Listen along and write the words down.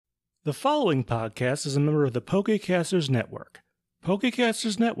The following podcast is a member of the Pokecasters Network.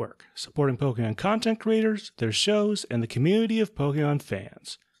 Pokecasters Network, supporting Pokemon content creators, their shows, and the community of Pokemon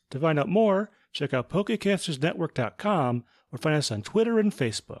fans. To find out more, check out PokecastersNetwork.com or find us on Twitter and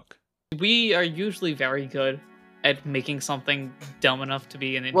Facebook. We are usually very good at making something dumb enough to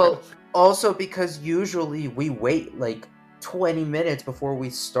be an intro. Well, also because usually we wait like 20 minutes before we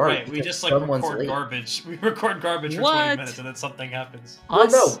start. Right, we just like record garbage. We record garbage for 20 minutes and then something happens. Well,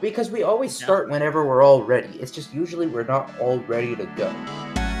 no, because we always start whenever we're all ready. It's just usually we're not all ready to go.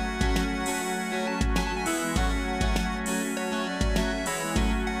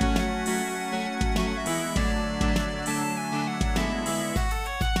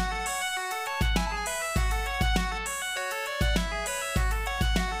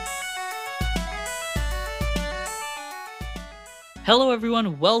 Hello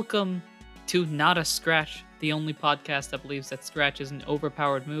everyone, welcome to Not a Scratch, the only podcast that believes that Scratch is an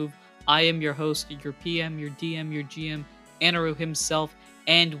overpowered move. I am your host, your PM, your DM, your GM, Anaru himself,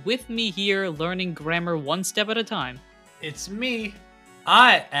 and with me here, learning grammar one step at a time. It's me.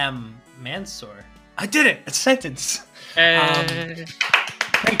 I am Mansoor. I did it! A sentence!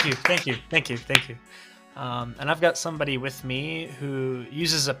 Thank you. And I've got somebody with me who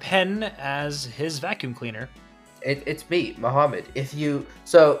uses a pen as his vacuum cleaner. It's me, Muhammad.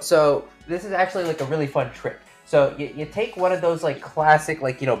 So this is actually like a really fun trick. So you take one of those like classic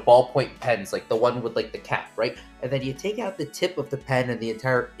ballpoint pens, like the one with like the cap, right? And then you take out the tip of the pen and the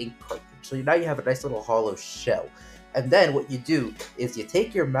entire ink cartridge. So now you have a nice little hollow shell. And then what you do is you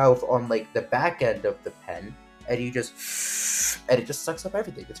take your mouth on like the back end of the pen and it just sucks up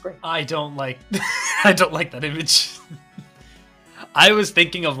everything. It's great. I don't like that image. I was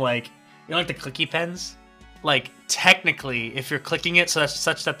thinking of like the clicky pens. Like, technically, if you're clicking it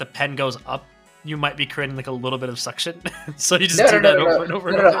such that the pen goes up, you might be creating, like, a little bit of suction. So you just do that over and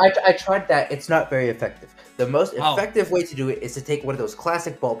over. No, I tried that. It's not very effective. The most effective way to do it is to take one of those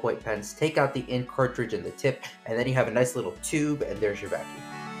classic ballpoint pens, take out the ink cartridge and the tip, and then you have a nice little tube, and there's your vacuum.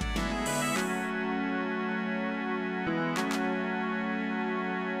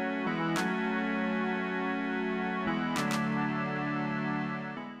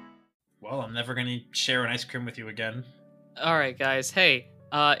 Well, I'm never going to share an ice cream with you again. Alright guys, hey,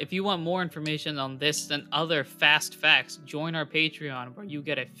 if you want more information on this and other fast facts, join our Patreon where you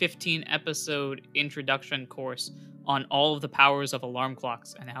get a 15-episode introduction course on all of the powers of alarm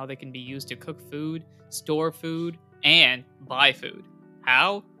clocks and how they can be used to cook food, store food, and buy food.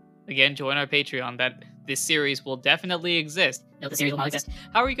 How? Again, join our Patreon. This series will definitely exist. No, the series will not exist.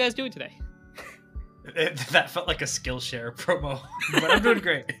 How are you guys doing today? That felt like a Skillshare promo, but I'm doing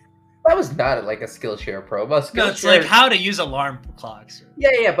great. That was not like a Skillshare promo. It's like how to use alarm clocks.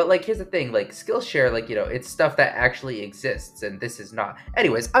 Yeah, but like here's the thing, like Skillshare, it's stuff that actually exists, and this is not.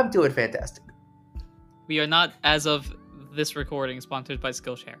 Anyways, I'm doing fantastic. We are not, as of this recording, sponsored by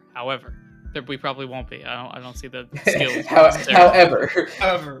Skillshare. However, we probably won't be. I don't see the skills. However,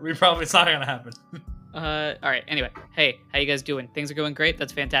 it's not gonna happen. All right. Anyway, hey, how you guys doing? Things are going great.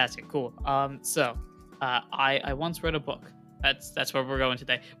 That's fantastic. Cool. I once read a book. That's where we're going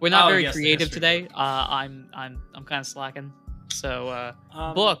today. We're not very creative today. I'm kind of slacking. So,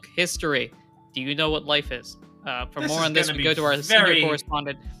 book history. Do you know what life is? For more on this, we go to our senior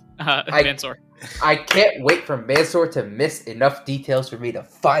correspondent, Mansoor. I can't wait for Mansoor to miss enough details for me to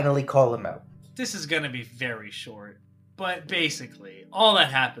finally call him out. This is gonna be very short, but basically, all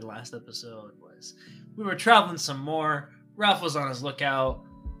that happened last episode was we were traveling some more. Ralph was on his lookout.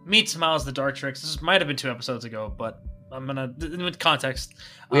 Meets Miles the Dartrix. This might have been 2 episodes ago, but I'm gonna, with context.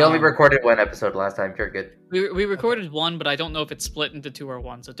 We only recorded 1 episode last time. You're good. We recorded 1, but I don't know if it's split into 2 or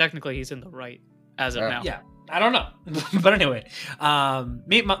 1. So technically, he's in the right as of now. Yeah, I don't know. But anyway,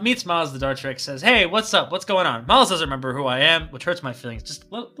 meets Miles the Dartrix. Says, "Hey, what's up? What's going on?" Miles doesn't remember who I am, which hurts my feelings just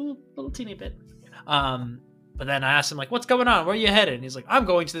a little teeny bit. But then I asked him what's going on? Where are you headed? And he's like, "I'm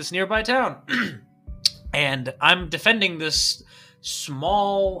going to this nearby town, and I'm defending this."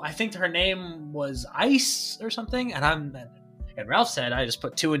 Small, I think her name was Ice or something, and Ralph said, I just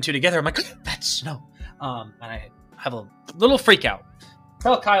put 2 and 2 together. I'm like, that's Snow. And I have a little freak out.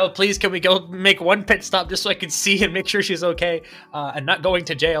 Tell Kyle, please, can we go make 1 pit stop just so I can see and make sure she's okay and not going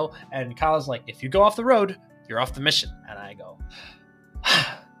to jail? And Kyle's like, if you go off the road, you're off the mission. And I go,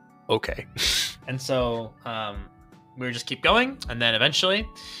 okay. And so we just keep going, and then eventually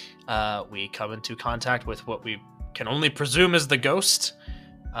we come into contact with what we can only presume is the ghost,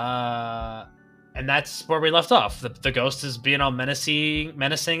 and that's where we left off. The ghost is being all menacing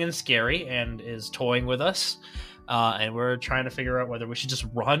and scary, and is toying with us, and we're trying to figure out whether we should just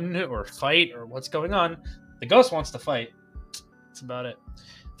run or fight or what's going on. The ghost wants to fight. That's about it.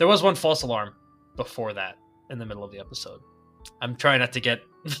 There was one false alarm before that in the middle of the episode. I'm trying not to get.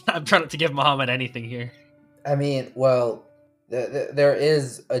 I'm trying not to give Muhammad anything here. I mean, well, there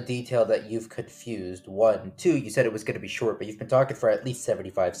is a detail that you've confused. 1, 2. You said it was going to be short, but you've been talking for at least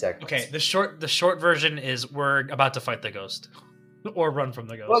 75 seconds. Okay, the short version is we're about to fight the ghost, or run from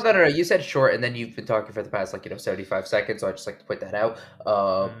the ghost. Well, no. You said short, and then you've been talking for the past 75 seconds. So I just like to point that out.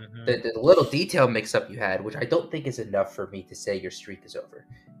 The little detail mix-up you had, which I don't think is enough for me to say your streak is over,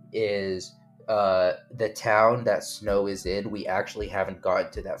 is the town that Snow is in. We actually haven't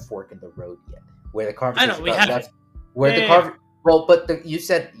gotten to that fork in the road yet, where the conversation I know we haven't. Well, but you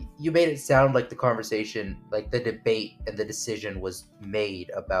said you made it sound like the conversation, like the debate and the decision was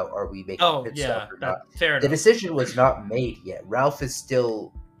made about are we making a pit stop or not. Fair enough. The decision was not made yet. Ralph is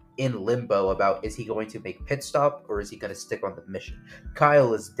still in limbo about is he going to make pit stop or is he going to stick on the mission.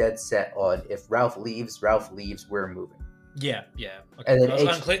 Kyle is dead set on if Ralph leaves, we're moving. Yeah. Okay. And then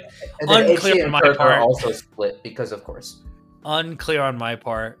unclear HG on and my Kirk part. are also split because of course. Unclear on my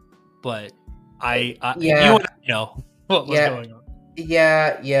part, but I Yeah. you and I know what was going on.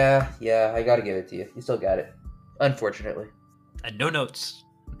 Yeah. I gotta give it to you. You still got it. Unfortunately. And no notes.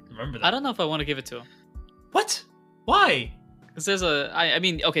 Remember that. I don't know if I want to give it to him. What? Why? Because there's I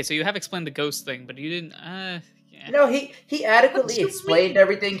mean, okay, so you have explained the ghost thing, but you didn't. Yeah. No, he adequately What do you explained mean?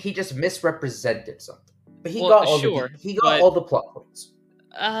 everything. He just misrepresented something. But he Well, got all sure, all the plot points.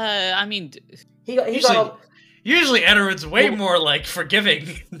 I mean, He got Usually- all. Usually Edorad's way Well- more like forgiving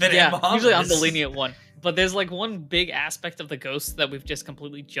than yeah. Muhammad Usually I'm is. the lenient one, but there's like one big aspect of the ghost that we've just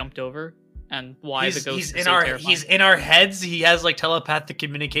completely jumped over, and why the ghost he's is in so our terrifying. he's in our heads. He has like telepathic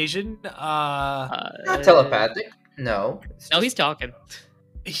communication. Not telepathic. No. No, he's talking.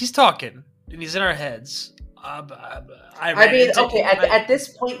 He's talking and he's in our heads. I mean, okay. At this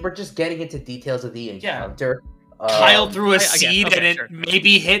point, we're just getting into details of the encounter. Kyle threw a I guess, seed okay, and it sure.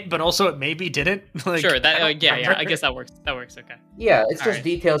 maybe hit, but also it maybe didn't. Like, Sure, that I don't yeah, remember. I guess that works. That works. Okay. Yeah, it's All just right.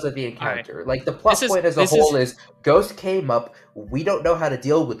 details of the encounter. right. Like the plot This is- point as a this whole is Ghost came up. We don't know how to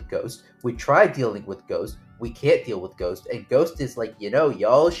deal with Ghost. We tried dealing with Ghost. We can't deal with Ghost. And Ghost is like,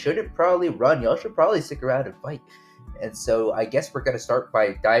 y'all shouldn't probably run. Y'all should probably stick around and fight. And so I guess we're gonna start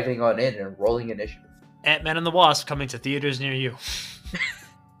by diving on in and rolling initiative. Ant-Man and the Wasp coming to theaters near you.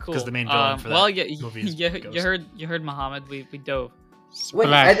 Cool. 'Cause the main villain for that well, movie is you Ghost. heard Muhammad. We dove. Wait,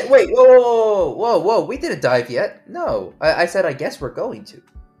 Splash. wait, whoa! We didn't dive yet. No, I said I guess we're going to.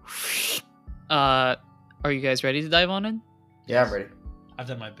 Are you guys ready to dive on in? Yeah, I'm ready. I've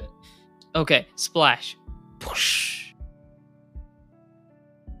done my bit. Okay, splash. Push.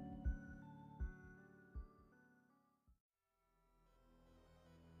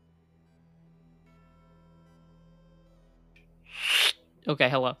 Okay,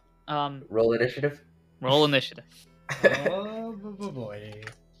 hello. Roll initiative. Roll initiative. Oh boy.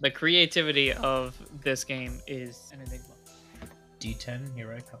 The creativity of this game is an enigma. D10,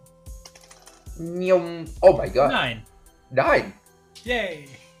 here I come. Oh my god. 9. 9. Yay.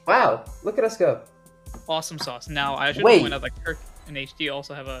 Wow, look at us go. Awesome sauce. Now I should Wait. point out that Kirk and HD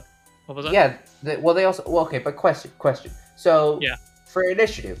also have a. What was that? Yeah, they also okay, but question. So Yeah. for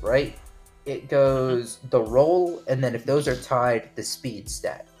initiative, right? It goes the roll, and then if those are tied, the speed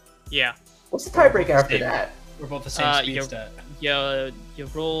stat. Yeah. What's the tiebreaker after Same. that? We're both the same speed you- stat. You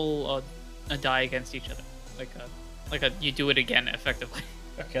roll a die against each other, you do it again effectively.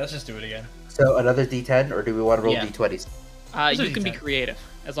 Okay, let's just do it again. So another D10, or do we want to roll Yeah. D20s? Let's do You can be D10. creative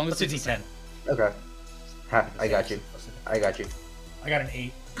as long as Let's do it's the same. D10. Okay. Ha, I got you. I got you. I got an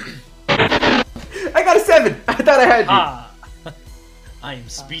 8. I got a 7. I thought I had you. Ah! I am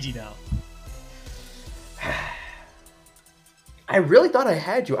speedy now. I really thought I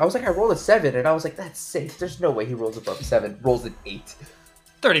had you. I was like, I rolled a 7, and I was like, that's safe. There's no way he rolls above 7. Rolls an 8.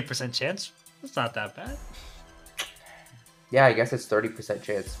 30% chance. That's not that bad. Yeah, I guess it's 30%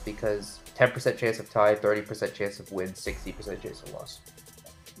 chance because 10% chance of tie, 30% chance of win, 60% chance of loss.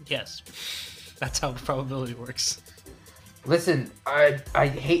 Yes. That's how probability works. Listen, I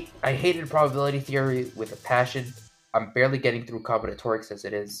hated probability theory with a passion. I'm barely getting through combinatorics as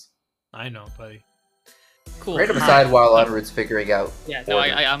it is. I know, buddy. Cool. Random aside while Onward's figuring out. Yeah, no,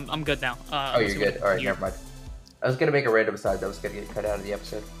 order. I'm good now. Oh, you're good. All right, never mind. I was gonna make a random aside that was gonna get cut out of the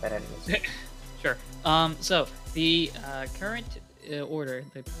episode. But anyways, Sure. So the current order,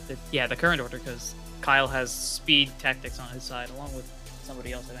 the current order, because Kyle has speed tactics on his side along with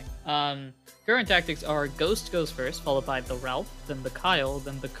somebody else, I think. Current tactics are Ghost goes first, followed by the Ralph, then the Kyle,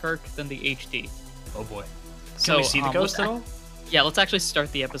 then the Kirk, then the HD. Oh boy. Can So, we see the ghost let's at all? Yeah, let's actually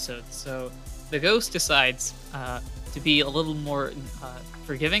start the episode. So the Ghost decides to be a little more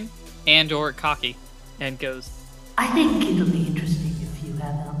forgiving and or cocky, and goes, I think it'll be interesting if you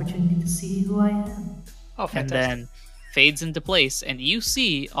have opportunity to see who I am. Oh, And fantastic. then fades into place, and you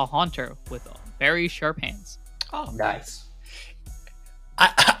see a haunter with very sharp hands. Oh, Nice.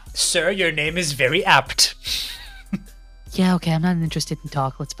 sir, your name is very apt. Yeah, okay, I'm not interested in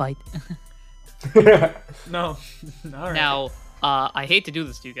talk. Let's fight. No. All right. Now, I hate to do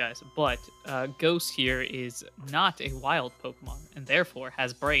this to you guys, but Ghost here is not a wild Pokemon, and therefore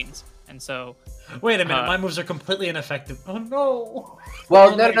has brains. And so, Wait a minute, my moves are completely ineffective. Oh no.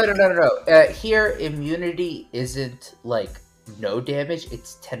 Well, no. Here, immunity isn't like no damage;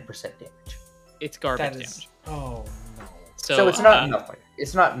 it's 10% damage. it's garbage That is. damage. Oh no. So it's not uh, nothing.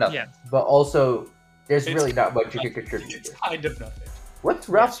 It's not nothing. yeah. But also, there's It's- really not much you can contribute. It's to. kind of nothing. What's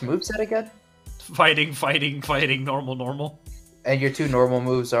Ralph's moveset again? Fighting, normal. And your two normal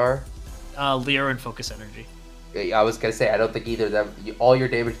moves are? Leer and Focus Energy. I was gonna say I don't think either of them. All your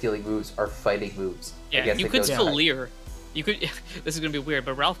damage dealing moves are fighting moves. Yeah, against you the could ghost still type. Leer. You could. This is gonna be weird,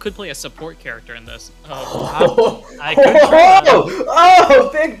 but Ralph could play a support character in this. I could try. Oh,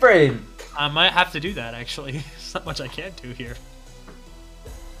 big brain. I might have to do that, actually. There's not much I can do here.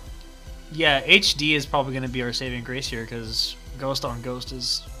 Yeah, HD is probably going to be our saving grace here, because Ghost on Ghost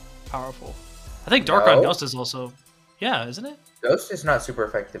is powerful. I think Dark on No. Ghost is also... Yeah, isn't it? Ghost is not super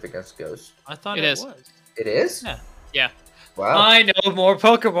effective against Ghost. I thought It it, is. was. It is? Yeah. Yeah. Wow. I know more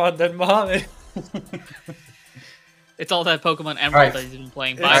Pokemon than Mohammed. It's all that Pokemon Emerald Alright. that he's been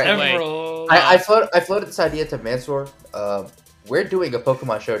playing. It's By the way, Emerald. I floated this idea to Mansoor. We're doing a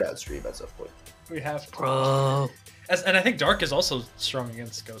Pokemon Showdown stream at some point. We have to. bro, And I think Dark is also strong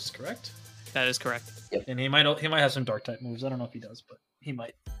against Ghost, correct? that is correct. And he might have some Dark type moves. I don't know if he does, but he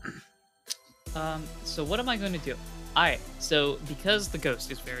might. So what am I going to do? Alright, so because the Ghost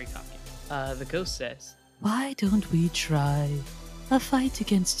is very cocky, the Ghost says, "Why don't we try a fight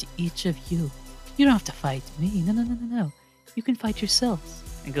against each of you? You don't have to fight me. No. You can fight yourselves."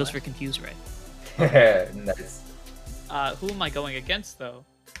 And goes for Confuse Ray. Nice. Who am I going against though?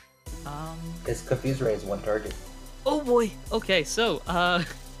 His Confuse Ray is one target. Oh boy. Okay, so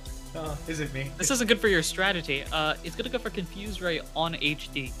Is it me? this isn't good for your strategy. It's gonna go for Confuse Ray on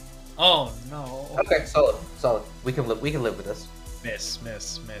HD. Oh no. Okay, solid. We can live with this. Miss.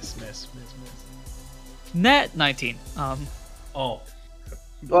 Nat 19. Oh.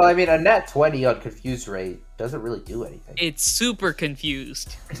 Well, I mean, a nat 20 on Confuse Ray doesn't really do anything. It's super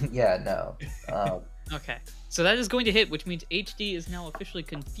confused. Yeah, no. Okay. So that is going to hit, which means HD is now officially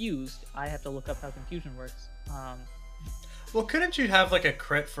confused. I have to look up how confusion works. Well, couldn't you have like a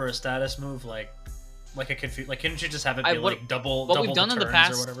crit for a status move, like a confuse? Like, couldn't you just have it be like double? What double we've done in the turns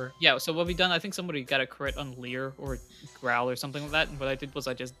past, or whatever. yeah. So what we've done, I think somebody got a crit on Leer or Growl or something like that. And what I did was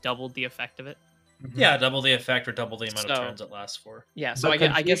I just doubled the effect of it. Yeah, double the effect or double the amount of So- turns it lasts for. Yeah. So But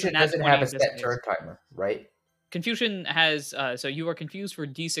I guess Confusion in Nat doesn't 20 have a in this set case- turn timer, right? Confusion has so you are confused for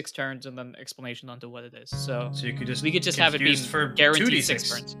D6 turns and then explanation onto what it is. So So you could just we could just have it be confused for guaranteed 2d6 6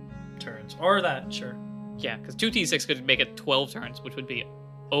 turns. turns or that, sure. Yeah, because 2T6 could make it 12 turns, which would be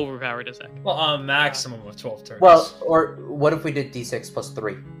overpowered as heck. Well, a maximum of 12 turns. Well, or what if we did D6 plus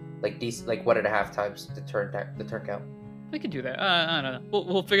 3? Like 1.5 times the turn count. We could do that. I don't know.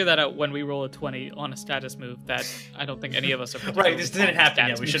 We'll figure that out when we roll a 20 on a status move that I don't think any of us are. right, this didn't happen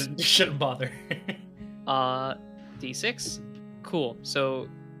yet. Status We moves. shouldn't bother. D6. Cool. So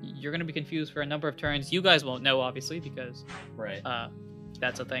you're gonna be confused for a number of turns. You guys won't know, obviously, because right.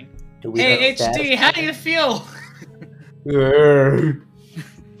 that's a thing. Do we Hey have status? HD, how do you feel?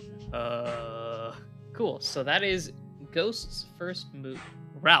 Cool. So that is Ghost's first move.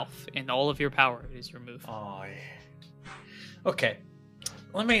 Ralph, in all of your power, is your move. Oh, yeah. Okay.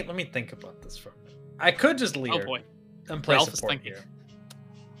 Let me think about this for a minute. I could just leave Oh boy. and play Ralph is support thinking. here.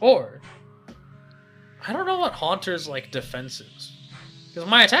 Or I don't know what Haunter's like defense is. Because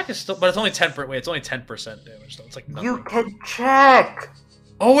my attack is still, but it's only 10%. Wait, it's only 10% damage, so it's like nothing. You can check.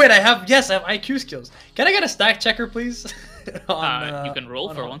 Oh wait, I have IQ skills. Can I get a stack checker, please? You can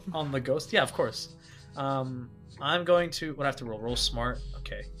roll for one. on the ghost. Yeah, of course. I'm going to. What I have to roll? Roll smart.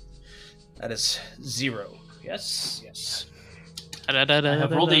 Okay, that is 0. Yes. I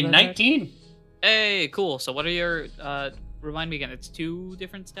have rolled a 19. Hey, cool. So what are your remind me again, it's 2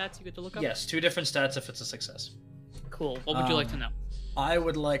 different stats you get to look up? Yes, 2 different stats if it's a success. Cool. What would you like to know? I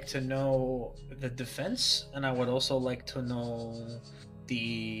would like to know the defense, and I would also like to know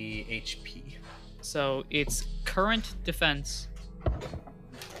the HP. So its current defense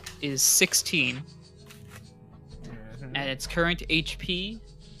is 16, and its current HP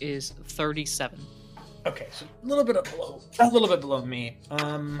is 37. Okay, so a little bit below me.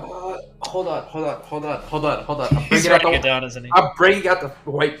 Hold on. I'm He's writing it down, isn't he? I'm bringing out the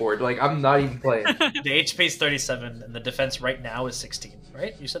whiteboard. Like, I'm not even playing. The HP is 37, and the defense right now is 16.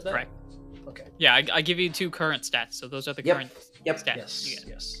 Right? You said that. Right. Okay. Yeah, I give you 2 current stats, so those are the Yep. current Yep. stats. you Yes. get.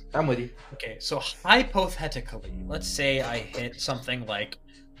 Yes. I'm with you. Okay. So hypothetically, let's say I hit something like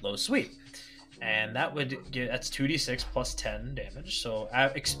low sweep, and that would that's 2d6 plus 10 damage. So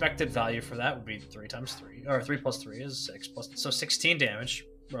expected value for that would be 3 times 3, or 3 plus 3 is 6 plus, so 16 damage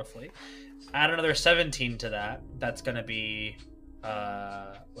roughly. Add another 17 to that. That's gonna be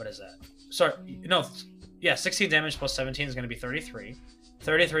what is that? Sorry, no, yeah, 16 damage plus 17 is gonna be 33.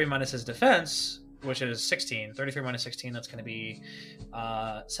 33 minus his defense, which is 16. 33 minus 16, that's gonna be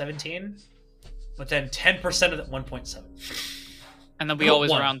 17. But then 10% of that 1.7. And then we always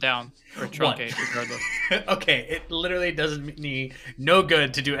One. round down or truncate regardless. Okay, it literally doesn't me no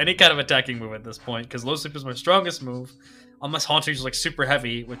good to do any kind of attacking move at this point because low sleep is my strongest move, unless Haunter's like super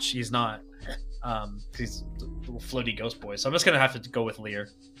heavy, which he's not. He's a little floaty ghost boy, so I'm just gonna have to go with Lear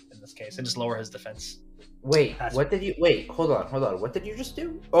in this case and just lower his defense. Wait, That's- hold on. What did you just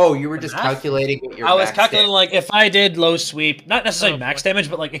do? Oh, you were just Math? calculating what your I was max calculating damage- like if I did low sweep, not necessarily Oh, max boy. damage,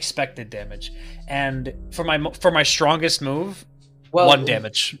 but like expected damage, and for my strongest move, well, 1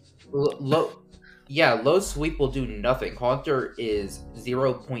 damage. Low sweep will do nothing. Haunter is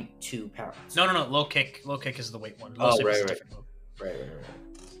 0.2 pounds. No, low kick is the weight one. Low Oh, sweep is a right. different move. Right.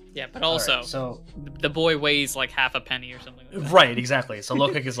 Yeah, but also Alright, so the boy weighs like half a penny or something like that. right, exactly. So low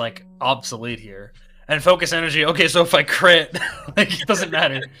kick is like obsolete here, and focus energy. Okay, so if I crit, like it doesn't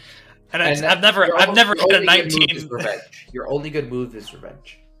matter. And I've never Your hit a only good move 19. is revenge. Your only good move is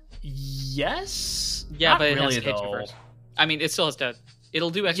revenge. Yes. Yeah, Not but it really has to hit you though. first. I mean, it still has to. It'll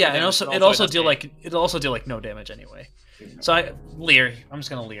do extra. Yeah, and damage, also but it also has deal to hit. like no damage anyway. So Lear. I'm just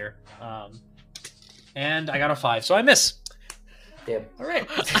gonna Lear. And I got a 5, so I miss. Damn. All right.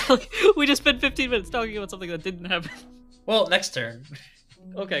 We just spent 15 minutes talking about something that didn't happen. Well, next turn.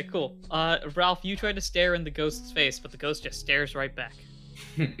 Okay, cool. Ralph, you tried to stare in the ghost's face, but the ghost just stares right back.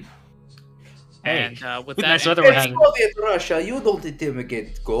 And with that, Nice weather we're In having. Soviet Russia, you don't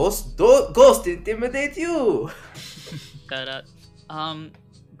intimidate ghosts. Ghosts intimidate you. da-da.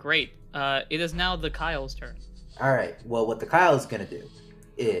 Great. It is now the Kyle's turn. All right. Well, what the Kyle is gonna do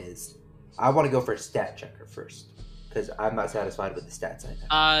is, I want to go for a stat checker first because I'm not satisfied with the stats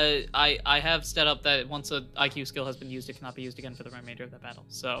I have. I have set up that once a IQ skill has been used, it cannot be used again for the remainder of the battle.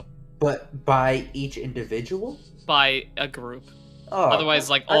 So But by each individual. by a group. Oh, Otherwise,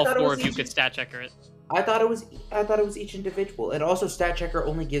 like I all thought it 4 was of you each- could stat checker it. I thought it was each individual, and also stat checker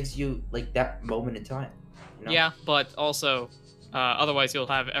only gives you like that moment in time. You know? Yeah, but also, otherwise you'll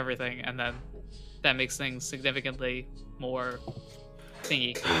have everything, and then that makes things significantly more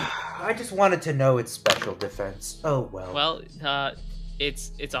thingy. I just wanted to know its special defense. Oh well. Well,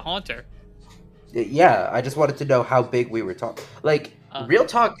 it's a haunter. Yeah, I just wanted to know how big we were talking. Like, real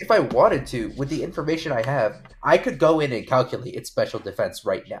talk, if I wanted to, with the information I have, I could go in and calculate its special defense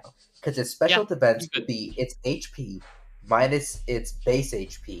right now. Because its special defense you could. would be its HP minus its base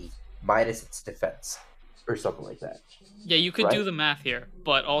HP minus its defense. Or something like that. Yeah, you could do Right. the math here,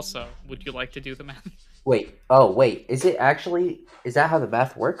 but also, would you like to do the math? Wait, is that how the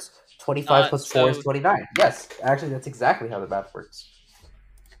math works? 25 plus 4 is so- 29. Yes, actually, that's exactly how the math works.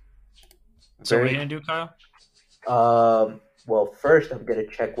 So what are you gonna do, Kyle? Well, first I'm gonna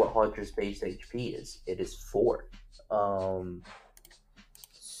check what Haunter's base HP is. It is 4.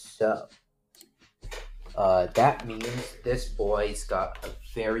 That means this boy's got a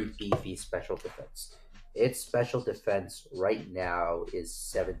very beefy special defense. Its special defense right now is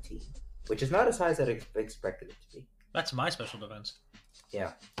 17, which is not as high as I expected it to be. That's my special defense.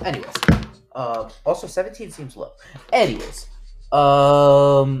 Yeah. Anyways, also 17 seems low. Anyways,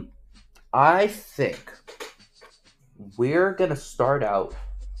 I think we're gonna start out.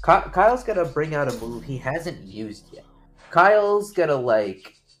 Kyle's gonna bring out a move he hasn't used yet. Kyle's gonna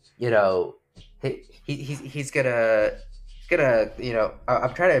he's gonna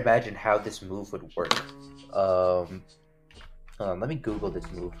I'm trying to imagine how this move would work. Let me Google this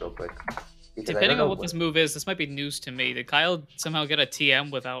move real quick. because I Depending don't know on what this move is, this might be news to me. Did Kyle somehow get a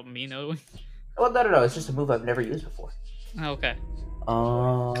TM without me knowing? Well, no. It's just a move I've never used before. Okay.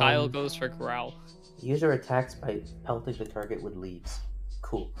 Um, Kyle goes for growl. User attacks by pelting the target with leaves.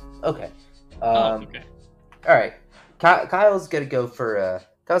 Cool. Okay. Okay. All right. Kyle's gonna go for a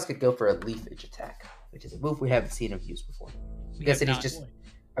leafage attack, which is a move we haven't seen him use before. We guessing have he's not-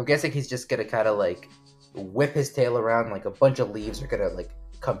 I'm guessing he's just gonna kind of like whip his tail around, like a bunch of leaves are gonna like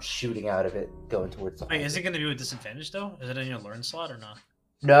come shooting out of it, going towards the. Wait, is it going to be with disadvantage though? Is it in your learn slot or not?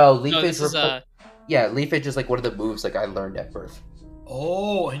 No, No, leafage. this is Yeah, Leafage is like one of the moves like I learned at birth.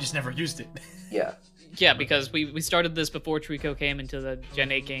 Oh, I just never used it. Yeah. Yeah, because we started this before Trico came into the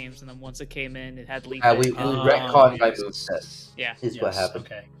Gen 8 games, and then once it came in, it had Leaf. We retconned my moveset. Yeah. Is what happened.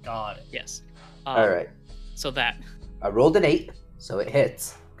 Okay, got it. Yes. All right. So that. I rolled an 8, so it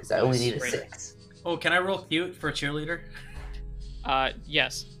hits because I only Nice. need a Great. 6. Oh, can I roll cute for cheerleader?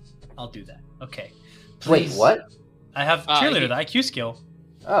 Yes. I'll do that. Okay. Wait, Please. what? I have Uh, cheerleader, you- the IQ skill.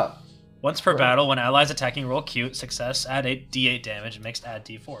 Oh, Once per Right. battle, when allies attacking roll cute, success, add 8d8 damage, mixed add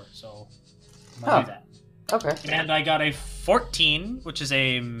d4. So I'm gonna do that. okay. And I got a 14, which is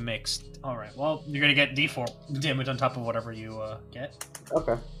a mixed. All right. Well, you're gonna get d4 damage on top of whatever you get.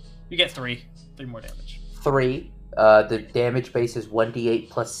 Okay. You get 3 more damage. 3. The damage base is 1d8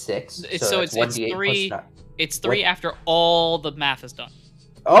 plus 6. So it's 1d8 3. plus 9. It's 3 after all the math is done.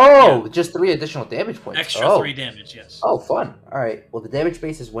 Oh, just 3 additional damage points. Extra 3 damage, yes. Oh, fun. All right. Well, the damage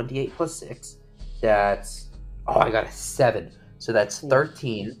base is 1d8 plus 6. That's... Oh, I got a 7. So that's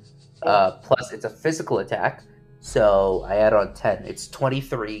 13. Plus, it's a physical attack. So I add on 10. It's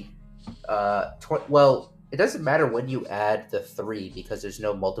 23. Well, it doesn't matter when you add the 3 because there's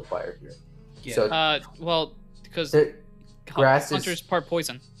no multiplier here. Yeah. So Well, because the grass is... Hunter's part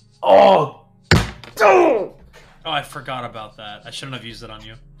poison. Oh! Oh! Oh, I forgot about that. I shouldn't have used it on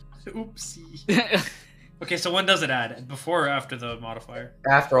you. Oopsie. Okay, so when does it add? Before or after the modifier?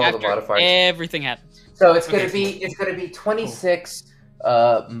 After all the After modifiers. everything happens. So it's Okay. gonna be 26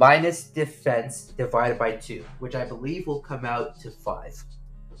 minus defense divided by 2, which I believe will come out to 5.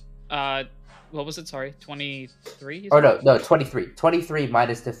 What was it? Sorry, 23. Or no, 23. 23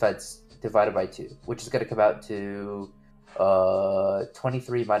 minus defense divided by 2, which is gonna come out to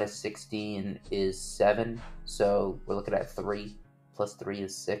 23 minus 16 is 7. So we're looking at 3 plus 3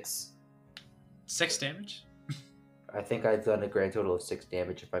 is 6. 6 damage? I think I've done a grand total of 6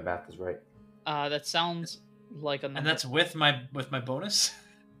 damage if my math is right. That sounds like a number. And that's with my bonus?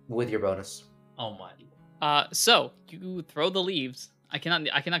 With your bonus. Oh my. So you throw the leaves. I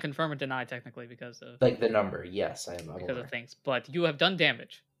cannot confirm or deny technically because of Like the number, yes, I am. I'm because aware. of things, but you have done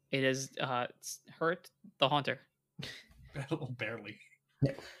damage. It has hurt the Haunter, Barely.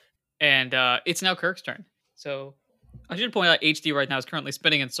 and it's now Kirk's turn. So I should point out HD right now is currently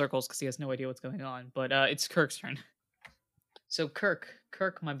spinning in circles because he has no idea what's going on. But it's Kirk's turn. So Kirk,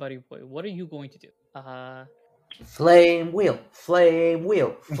 my buddy boy, what are you going to do? Flame wheel, flame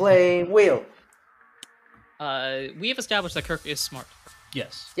wheel, flame wheel. We have established that Kirk is smart.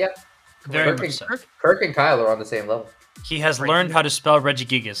 Yes. Yep. Very Kirk much and, so. Kirk and Kyle are on the same level. He has Right. learned how to spell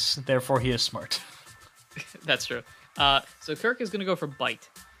Regigigas, therefore he is smart. That's true. So Kirk is gonna go for bite.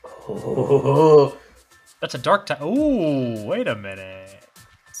 Oh, That's a dark type. Ooh, wait a minute.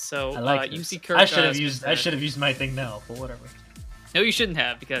 So I like you this. see Kirk. I should have spends used. I should have used my thing now, but whatever. No, you shouldn't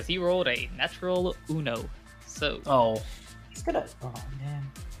have because he rolled a natural uno. So Oh, he's gonna. Oh man.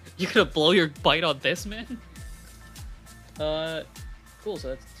 you're gonna blow your bite on this man? Cool. So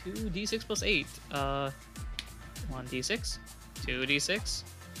that's 2d6 plus 8. 1d6, 2d6.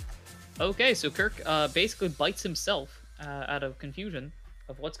 Okay, so Kirk basically bites himself out of confusion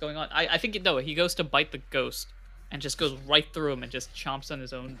of what's going on. I think he goes to bite the ghost and just goes right through him and just chomps on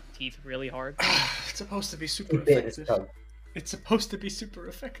his own teeth really hard. it's supposed to be He super bit his tongue. It's supposed to be super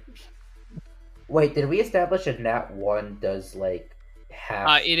effective. Wait, did we establish a nat 1 does like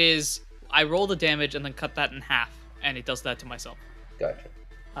half? It is. I roll the damage and then cut that in half, and it does that to myself.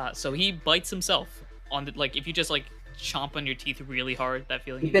 Gotcha. So he bites himself on the if you just like chomp on your teeth really hard, that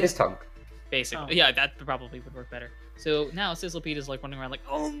feeling. He you bit get, his tongue. basically, Oh. yeah, that probably would work better. So now Sizzlepede is like running around like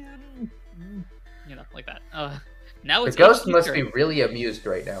like that. Now The it's ghost HD's must turn. be really amused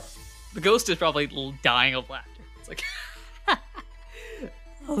right now. The ghost is probably dying of laughter. It's like,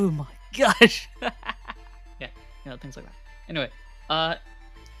 oh my gosh. Yeah, things like that. Anyway,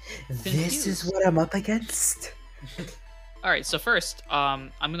 This is what I'm up against. all right. So first,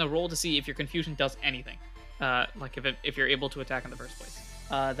 I'm gonna roll to see if your confusion does anything. Like if you're able to attack in the first place.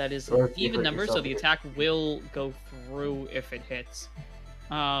 That is Or an if you even hurt number, so yourself. the attack will go through if it hits.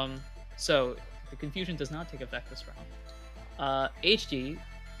 So the confusion does not take effect this round. HD,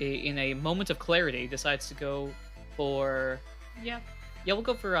 in a moment of clarity, decides to go for we'll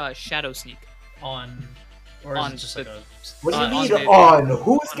go for Shadow Sneak. On, or On is it just the- like a? What do you on mean the- on?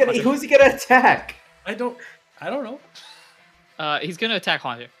 Hunter. Who's he gonna attack? I don't know. He's gonna attack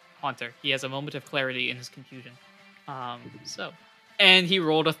Haunter. He has a moment of clarity in his confusion. And he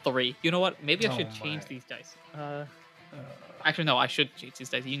rolled a 3. You know what? Maybe I Oh should change my. these dice. Actually, no, I should change these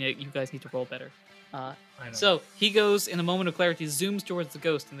dice. You guys need to roll better. I know. So he goes in a moment of clarity, zooms towards the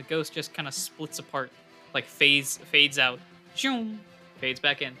ghost, and the ghost just kind of splits apart, like fades out, Shoom, fades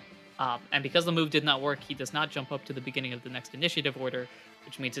back in. And because the move did not work, he does not jump up to the beginning of the next initiative order,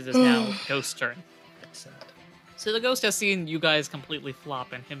 which means it is now Ghost's turn. That's sad. So the Ghost has seen you guys completely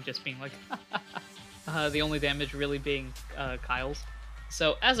flop and him just being like, the only damage really being Kyle's.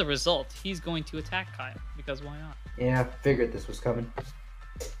 So as a result, he's going to attack Kyle, because why not? Yeah, figured this was coming.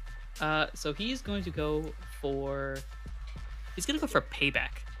 So he's going to go for... He's going to go for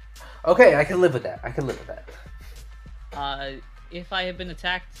payback. Okay, I can live with that. If I have been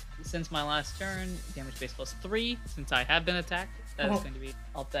attacked since my last turn, damage base plus 3. Since I have been attacked, that is going to be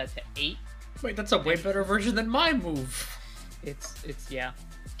up that to 8. Wait, that's a way better version than my move. It's yeah.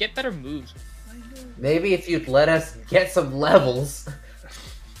 Get better moves. Maybe if you'd let us get some levels.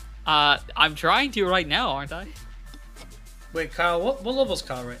 I'm trying to right now, aren't I? Wait, Kyle, what level's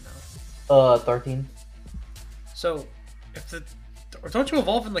Kyle right now? 13. So, don't you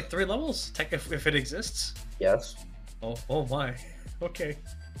evolve in like 3 levels? If it exists? Yes. Oh my. Okay.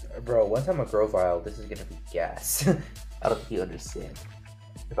 Bro, once I'm a Grovyle, this is gonna be gas. I don't think you understand.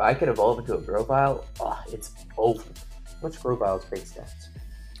 If I could evolve into a Grovyle, it's over. What's Grovyle's base stats?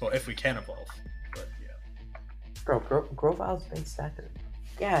 Well, if we can evolve. But yeah. Bro, Grovyle's base stats are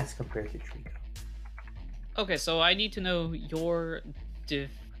gas compared to Trico. Okay, so I need to know your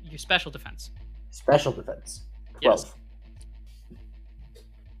special defense. Special defense. 12. Yes.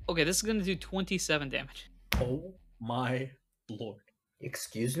 Okay, this is gonna do 27 damage. Oh my lord.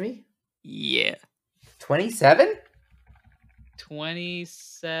 Excuse me? Yeah. 27?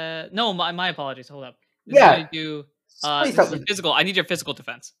 27. No, my apologies. Hold up. This Yeah. is gonna do. Please This help is a me. physical. I need your physical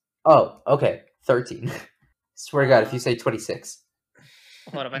defense. Oh, okay. 13. Swear to God, if you say 26.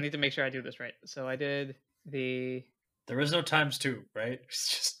 Hold up. I need to make sure I do this right. So I did the. There is no ×2, right? It's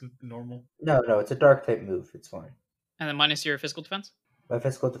just normal. No, it's a dark type move. It's fine. And then minus your physical defense. My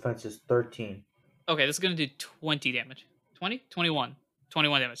physical defense is 13. Okay, this is gonna do 20 damage. 20? 21.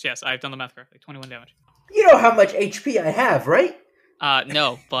 21 damage. Yes, I've done the math correctly. 21 damage. You know how much HP I have, right?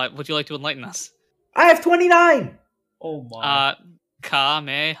 No, but would you like to enlighten us? I have 29! Oh my.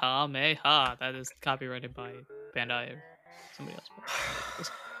 Kamehameha. That is copyrighted by Bandai or somebody else.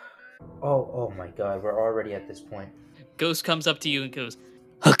 Oh my God, we're already at this point. Ghost comes up to you and goes,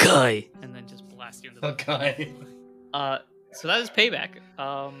 Hakai! And then just blasts you in the back. Okay. So that is payback.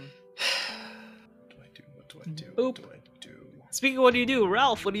 What do I do? Boop. What do I do? Speaking of what do you do,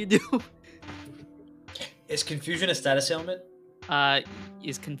 Ralph, what do you do? Is confusion a status ailment?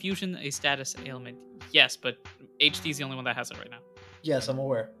 Is confusion a status ailment? Yes, but HD is the only one that has it right now. Yes, I'm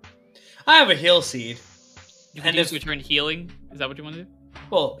aware. I have a heal seed. You can And use if- return healing. Is that what you want to do?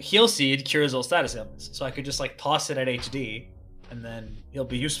 Well, heal seed cures all status ailments, so I could just like toss it at HD, and then he'll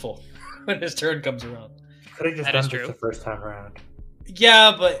be useful when his turn comes around. Could have just That done is this true. the first time around.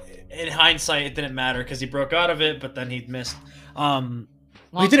 Yeah, but in hindsight, it didn't matter because he broke out of it, but then he missed. Long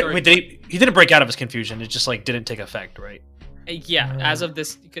He didn't. story Wait, he didn't break out of his confusion. It just like didn't take effect, right? Yeah, as of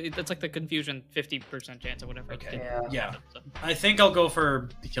this, that's like the confusion 50% chance or whatever. Okay. Yeah. Yeah, I think I'll go for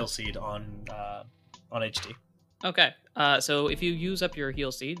the kill seed on HD. Okay. So if you use up your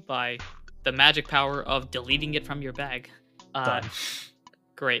heal seed by the magic power of deleting it from your bag, Done.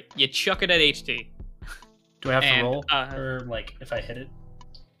 great. You chuck it at HD. Do I have and, to roll, uh, or like if I hit it?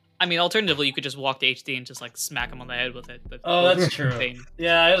 I mean, alternatively, you could just walk to HD and just like smack him on the head with it. But Oh, that's true. insane.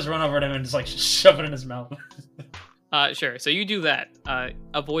 Yeah, I just run over to him and just like shove it in his mouth. Sure. So you do that,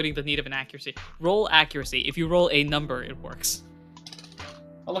 avoiding the need of an accuracy. Roll accuracy. If you roll a number, it works.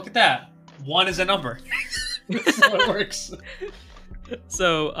 Oh, look at that. 1 is a number. That's how it works.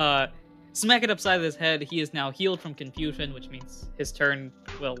 So, smack it upside his head. He is now healed from confusion, which means his turn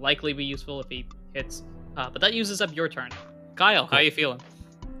will likely be useful if he hits. But that uses up your turn. Kyle, how you feeling?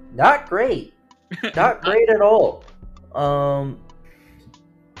 Not great. Not great at all. And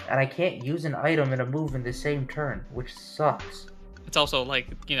I can't use an item and a move in the same turn, which sucks. It's also like,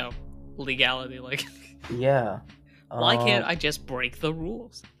 legality. Like, Yeah. why can't I just break the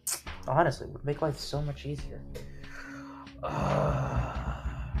rules? Honestly, it would make life so much easier.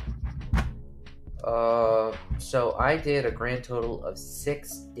 So I did a grand total of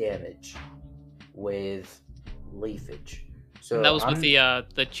 6 damage with leafage. So And that was with I'm-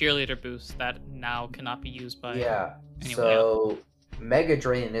 the cheerleader boost that now cannot be used by. Yeah. anyone So Mega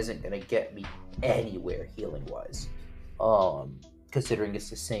Drain isn't gonna get me anywhere healing wise. Considering it's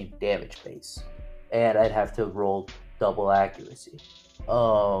the same damage base. And I'd have to roll double accuracy.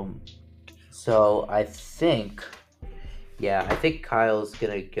 So I think Kyle's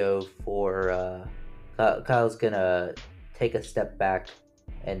gonna go for Kyle's gonna take a step back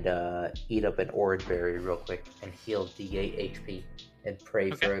and eat up an orange berry real quick and heal D8 HP and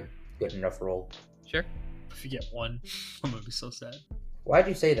pray Okay. for a good enough roll. Sure. If you get 1, I'm gonna be so sad. Why'd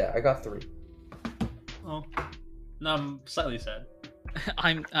you say that? I got 3. Oh, no, I'm slightly sad.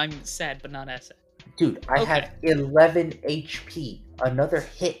 I'm sad, but not as sad. Dude, I Okay. have 11 HP. Another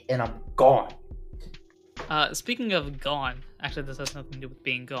hit and I'm gone. Speaking of gone, actually this has nothing to do with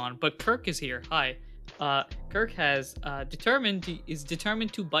being gone, but Kirk is here. Hi. Kirk has is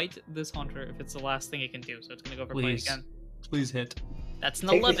determined to bite this hunter if it's the last thing he can do. So it's gonna go for bite Please. again. Please hit. That's an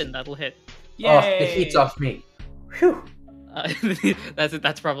Take the 11. That'll hit. Oh, the heat's off me. Whew.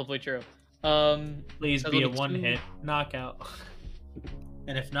 That's probably true. Please That'll be a be 1 2. hit knockout.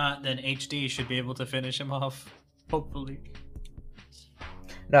 And if not, then HD should be able to finish him off. Hopefully.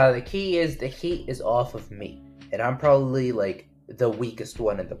 No, the key is the heat is off of me. And I'm probably like the weakest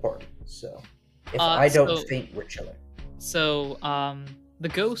one in the party. So if I don't so- faint, we're chilling. So, the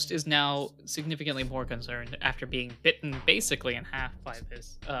ghost is now significantly more concerned after being bitten basically in half by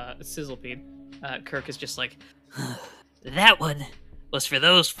this sizzlepede. Kirk is just like, that one was for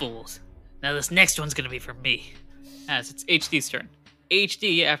those fools. Now this next one's gonna be for me. As it's HD's turn.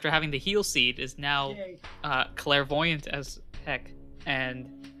 HD, after having the heal seed, is now clairvoyant as heck, and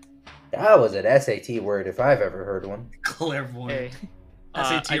That was an SAT word if I've ever heard one. Clairvoyant. hey,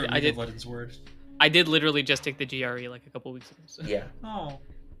 SAT or I did Blood's word. I did literally just take the GRE like a couple weeks ago. So. Yeah. Oh.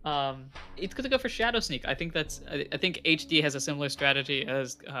 It's gonna go for Shadow Sneak. I think HD has a similar strategy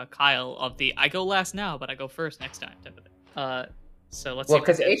as Kyle of the I go last now, but I go first next time type of thing. So let's Well,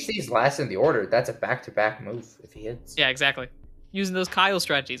 see. if because it hits. HD's last in the order, that's a back-to-back move if he hits. Yeah, exactly. Using those Kyle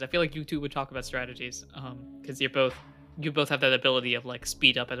strategies, I feel like you two would talk about strategies, because you both have that ability of like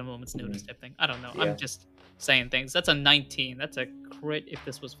speed up at a moment's notice type thing. I don't know. Yeah. I'm just saying things. That's a 19. That's a crit if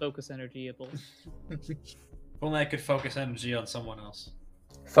this was focus energy-able. If only I could focus energy on someone else.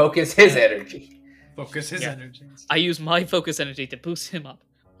 Focus his energy. Focus his Yeah. energy. I use my focus energy to boost him up.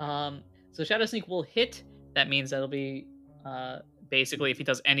 So Shadow Sneak will hit. That means that'll be basically if he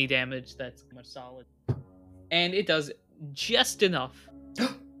does any damage, that's pretty much solid. And it does just enough.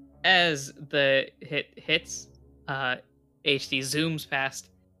 As the hit hits, HD zooms past,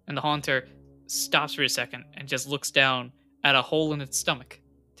 and the haunter stops for a second and just looks down at a hole in its stomach.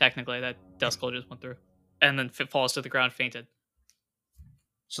 Technically, that Duskull just went through, and then falls to the ground fainted.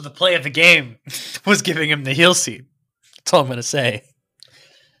 So the play of the game was giving him the heal seed. That's all I'm gonna say.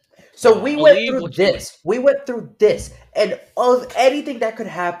 So we went Believe through what you this. We went through this. And of anything that could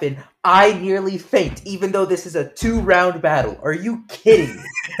happen, I nearly faint, even though this is a 2-round battle. Are you kidding me?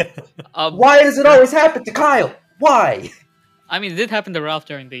 Why does it always happen to Kyle? Why? I mean, it did happen to Ralph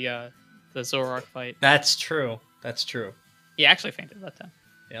during the Zoroark fight. That's true. That's true. He actually fainted that time.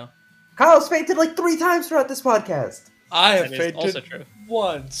 Yeah. Kyle's fainted like 3 times throughout this podcast. I That is also true.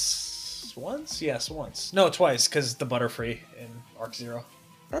 once. Once? Yes, once. No, twice, because the Butterfree in Arc Zero.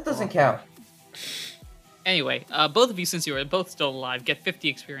 That doesn't count. Anyway, both of you, since you are both still alive, get 50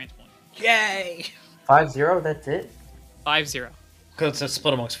 experience points. Yay! 5-0, that's it? 5-0. Because it's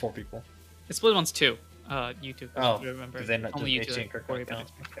split amongst 4 people. It's split amongst 2. You two. Oh, remember. do they not Only do you two. HT have and Kirk 40 not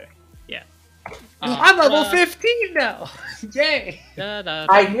points. count? Okay. Yeah. I'm level 15 now! Yay! Da-da.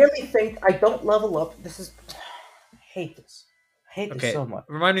 I nearly faint. I don't level up. This is... I hate this. I hate this Okay. so much.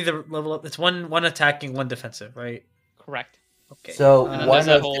 Remind me the level up. It's one attacking, one defensive, right? Correct. Okay. So And then one there's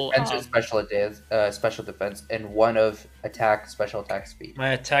that of whole, defense or special defense, and one of attack, special attack speed. My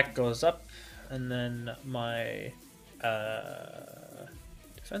attack goes up, and then my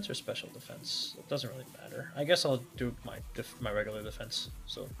defense or special defense. It doesn't really matter. I guess I'll do my regular defense.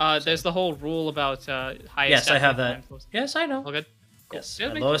 So. There's the whole rule about highest. Yes, I have attack that. Yes, I know. All good. Cool. Yes. Doesn't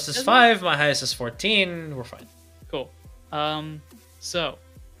My make- lowest is doesn't- 5. My highest is 14. We're fine. Cool. So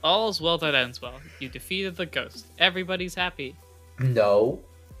all's well that ends well. You defeated the ghost. Everybody's happy. No.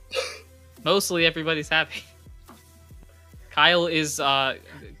 Mostly everybody's happy. Kyle is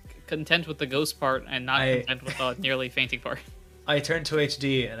content with the ghost part and not content with the nearly fainting part. I turn to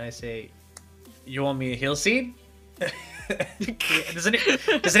HD and I say, "You want me a heal seed?"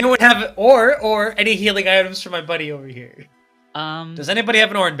 does anyone have or any healing items for my buddy over here? Does anybody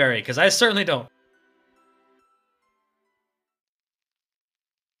have an orange berry? Because I certainly don't.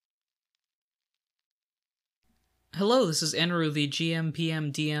 Hello, this is Andrew, the GM,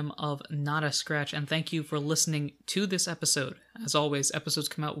 PM, DM of Not a Scratch, and thank you for listening to this episode. As always, episodes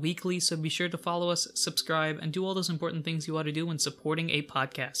come out weekly, so be sure to follow us, subscribe, and do all those important things you ought to do when supporting a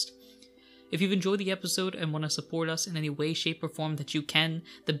podcast. If you've enjoyed the episode and want to support us in any way, shape, or form that you can,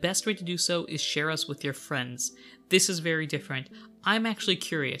 the best way to do so is share us with your friends. This is very different. I'm actually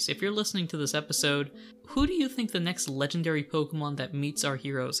curious, if you're listening to this episode, who do you think the next legendary Pokemon that meets our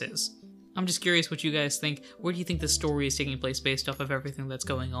heroes is? I'm just curious what you guys think. Where do you think the story is taking place based off of everything that's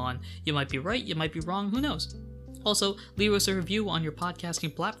going on? You might be right, you might be wrong, who knows? Also, leave us a review on your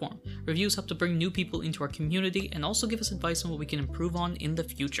podcasting platform. Reviews help to bring new people into our community and also give us advice on what we can improve on in the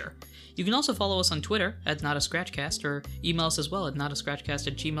future. You can also follow us on Twitter at NotAScratchcast or email us as well at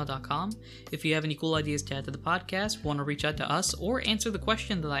notascratchcast@gmail.com. If you have any cool ideas to add to the podcast, want to reach out to us, or answer the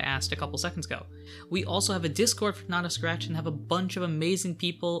question that I asked a couple seconds ago. We also have a Discord for Not a Scratch and have a bunch of amazing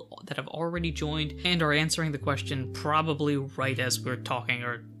people that have already joined and are answering the question probably right as we're talking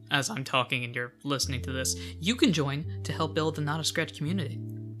or as I'm talking and you're listening to this. You can join to help build the Not a Scratch community.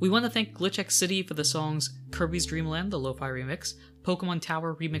 We want to thank Glitch X City for the songs Kirby's Dream Land, the Lo-Fi remix, Pokemon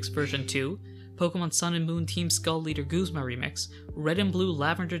Tower Remix version 2, Pokemon Sun and Moon Team Skull Leader Guzma remix, Red and Blue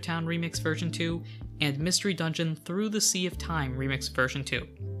Lavender Town remix version 2, and Mystery Dungeon Through the Sea of Time remix version 2.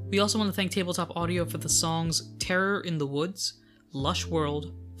 We also want to thank Tabletop Audio for the songs Terror in the Woods, Lush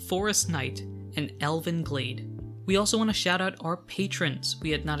World, Forest Night, and Elven Glade. We also want to shout out our patrons.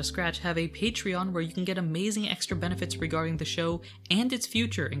 We at Not a Scratch have a Patreon where you can get amazing extra benefits regarding the show and its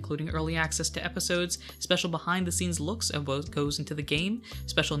future, including early access to episodes, special behind-the-scenes looks at what goes into the game,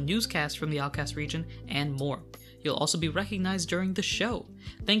 special newscasts from the Outcast region, and more. You'll also be recognized during the show.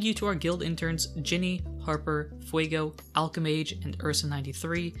 Thank you to our guild interns Ginny, Harper, Fuego, Alchemage, and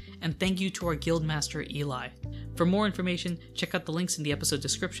Ursa93, and thank you to our guild master Eli. For more information, check out the links in the episode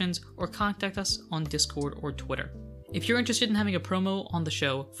descriptions or contact us on Discord or Twitter. If you're interested in having a promo on the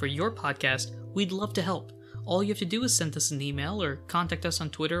show for your podcast, we'd love to help. All you have to do is send us an email or contact us on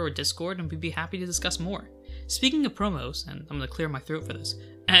Twitter or Discord and we'd be happy to discuss more. Speaking of promos, and I'm going to clear my throat for this,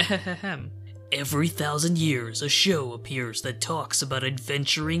 every 1,000 years a show appears that talks about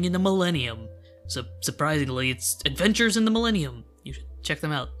adventuring in the millennium. So surprisingly, it's Adventures in the Millennium. You should check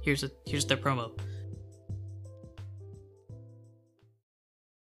them out. Here's their promo.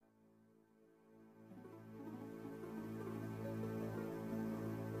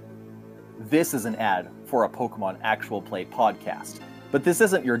 This is an ad for a Pokemon Actual Play podcast. But this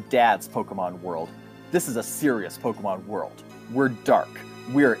isn't your dad's Pokemon world. This is a serious Pokemon world. We're dark.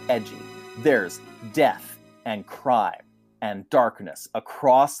 We're edgy. There's death and crime and darkness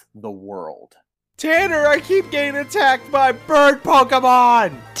across the world. Tanner, I keep getting attacked by bird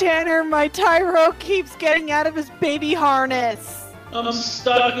Pokemon! Tanner, my Tyro keeps getting out of his baby harness. I'm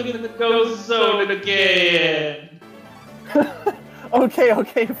stuck in the ghost zone again.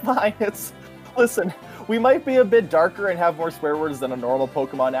 Okay, fine. Listen, we might be a bit darker and have more swear words than a normal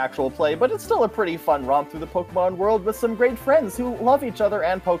Pokemon Actual Play, but it's still a pretty fun romp through the Pokemon world with some great friends who love each other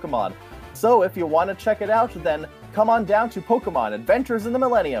and Pokemon. So if you want to check it out, then come on down to Pokemon Adventures in the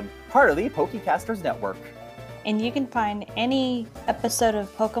Millennium, part of the Pokecasters Network. And you can find any episode of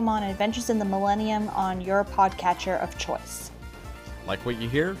Pokemon Adventures in the Millennium on your podcatcher of choice. Like what you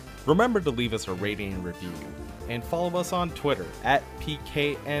hear? Remember to leave us a rating and review. And follow us on Twitter at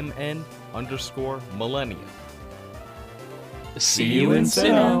PKMN_Millennium. See you in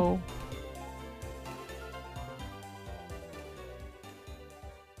Sinnoh.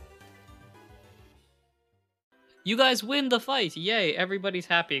 You guys win the fight! Yay! Everybody's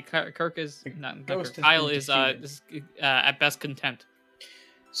happy. Kirk is not. Kyle is at best content.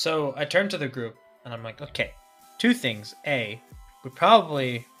 So I turned to the group and I'm like, okay, two things. A, we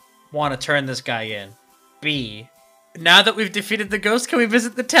probably want to turn this guy in. B, now that we've defeated the ghost, can we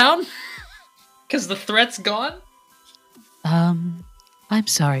visit the town? Because the threat's gone? I'm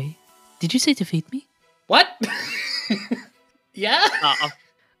sorry. Did you say defeat me? What? Yeah?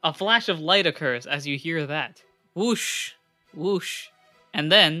 A flash of light occurs as you hear that. Whoosh, whoosh.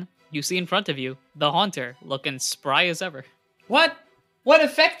 And then, you see in front of you, the Haunter, looking spry as ever. What? What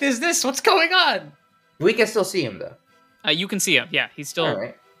effect is this? What's going on? We can still see him, though. You can see him, yeah. He's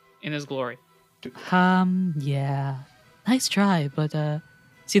still in his glory. Yeah. Nice try, but,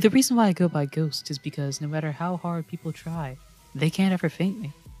 see, the reason why I go by Ghost is because no matter how hard people try, they can't ever faint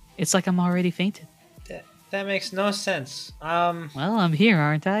me. It's like I'm already fainted. That makes no sense. Well, I'm here,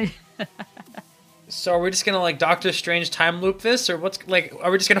 aren't I? So are we just gonna, like, Doctor Strange time loop this, or what's, like,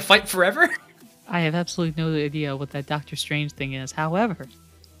 are we just gonna fight forever? I have absolutely no idea what that Doctor Strange thing is. However...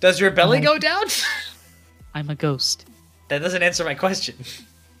 Does your belly go down? I'm a ghost. That doesn't answer my question.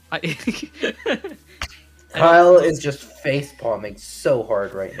 Kyle is just face palming so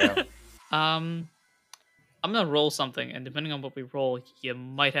hard right now. I'm gonna roll something, and depending on what we roll, you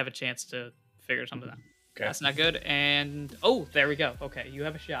might have a chance to figure something out. Okay. That's not good. And oh, there we go. Okay, you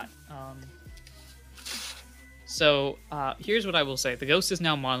have a shot. So here's what I will say: the ghost is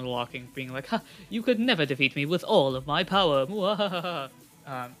now monologuing, being like, "Ha! You could never defeat me with all of my power."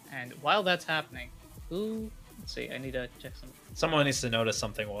 And while that's happening, let's see. I need to check something. Someone needs to notice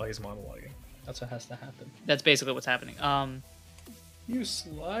something while he's monologuing. That's what has to happen. That's basically what's happening. You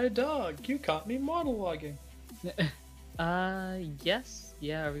sly dog! You caught me monologuing. Yes.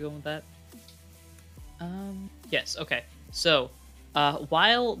 Yeah, are we going with that? Yes, okay. So,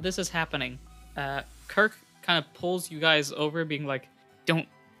 while this is happening, Kirk kind of pulls you guys over, being like, don't...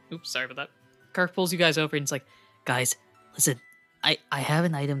 Oops, sorry about that. Kirk pulls you guys over and he's like, Guys, listen, I have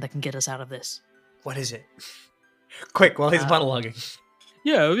an item that can get us out of this. What is it? Quick, while he's monologuing.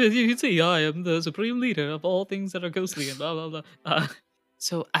 yeah, you can see I am the supreme leader of all things that are ghostly and blah, blah, blah.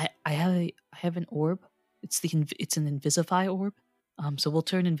 So I have an orb. It's an Invisify orb. So we'll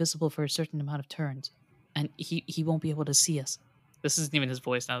turn invisible for a certain amount of turns, and he won't be able to see us. This isn't even his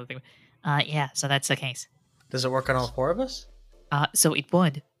voice now. Yeah. So that's the case. Does it work on all four of us? So it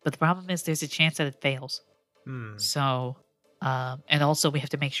would, but the problem is there's a chance that it fails. So, and also we have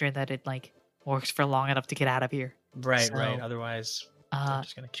to make sure that it works for long enough to get out of here. Right. Otherwise, I'm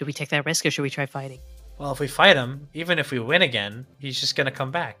just gonna... should we take that risk or should we try fighting? Well, if we fight him, even if we win again, he's just gonna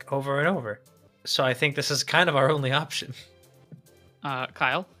come back over and over. So I think this is kind of our only option.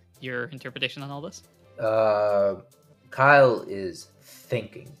 Kyle, your interpretation on all this? Kyle is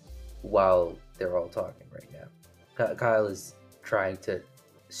thinking while they're all talking right now. Kyle is trying to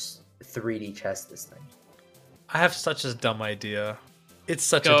 3D chess this thing. I have such a dumb idea. It's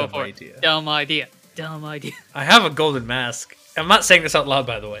such a dumb idea. Dumb idea. I have a golden mask. I'm not saying this out loud,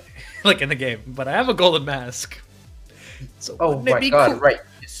 by the way, like in the game, but I have a golden mask. So oh my god, cool? Right.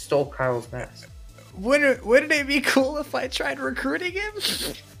 You stole Kyle's mask. Wouldn't it be cool if I tried recruiting him?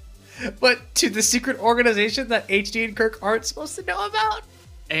 But to the secret organization that HD and Kirk aren't supposed to know about?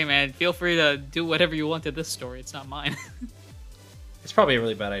 Hey man, feel free to do whatever you want to this story. It's not mine. It's probably a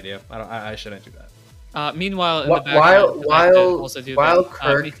really bad idea. I shouldn't do that. Meanwhile, in the background, while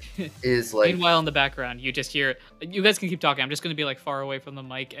Kirk is like... Meanwhile, in the background, you just hear... You guys can keep talking. I'm just going to be far away from the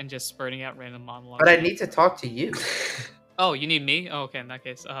mic and just spurting out random monologues. But I need to talk to you. Oh, you need me? Oh, okay, in that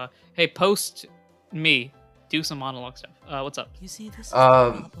case. Hey, post me. Do some monologue stuff. What's up? You see, this is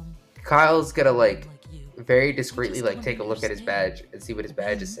Kyle's gonna very discreetly take a look at his badge and see what his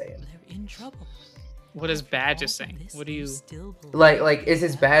badge is saying. They're in trouble. What is badge is saying? What do you... Like, is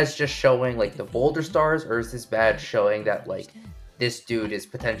his badge just showing, the boulder stars, or is his badge showing that, this dude is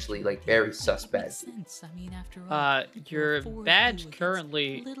potentially, very suspect? Your badge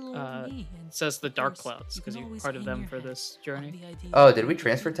currently, says the Dark Clouds, because you're part of them for this journey. Oh, did we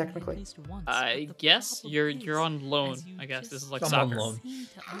transfer technically? I guess. You're on loan, I guess. This is like soccer. I'm on loan.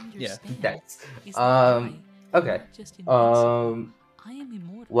 Yeah. Nice. Okay.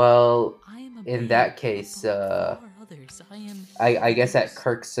 Well, in that case, I guess at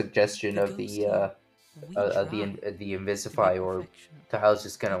Kirk's suggestion of the Invisify orb, Kyle's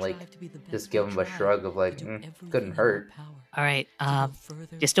just gonna just give him a shrug of couldn't hurt. All right.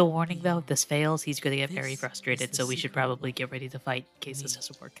 Just a warning though, if this fails, he's gonna get very frustrated. So we should probably get ready to fight in case this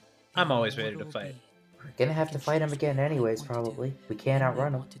doesn't work. I'm always ready to fight. We're gonna have to fight him again anyways, probably. We can't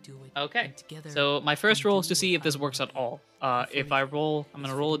outrun him. Okay. So my first roll is to see if this works at all. If I roll, I'm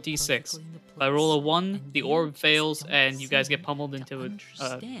gonna roll a d6. If I roll a 1, the orb fails, and you guys get pummeled into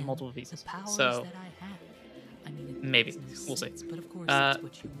multiple pieces. So maybe we'll see.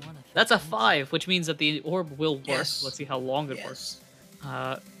 That's a 5, which means that the orb will work. Yes. Let's see how long it works.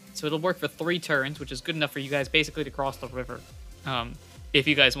 So it'll work for 3 turns, which is good enough for you guys basically to cross the river. If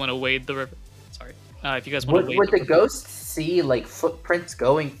you guys want to wade the river. Sorry. If you guys want to wade would the the ghost see footprints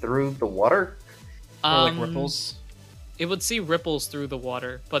going through the water? Or ripples? It would see ripples through the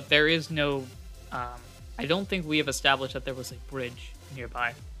water, but there is no... I don't think we have established that there was a bridge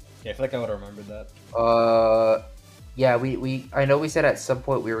nearby. Yeah, I feel like I would have remembered that. Yeah, I know we said at some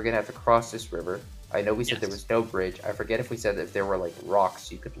point we were gonna have to cross this river. I know we said there was no bridge. I forget if we said that if there were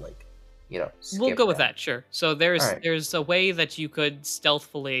rocks you could we'll go with that, sure. So there's a way that you could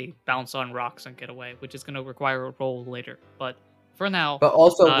stealthily bounce on rocks and get away, which is going to require a roll later. But for now... But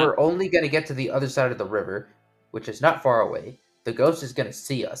also, we're only going to get to the other side of the river, which is not far away. The ghost is going to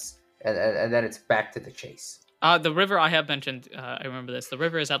see us, and then it's back to the chase. The river I have mentioned, I remember this. The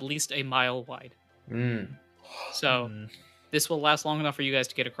river is at least a mile wide. So this will last long enough for you guys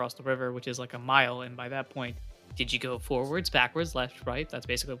to get across the river, which is a mile, and by that point... Did you go forwards, backwards, left, right? That's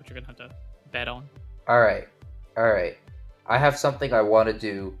basically what you're going to have to bet on. All right. I have something I want to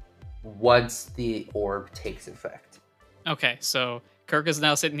do once the orb takes effect. Okay, so Kirk is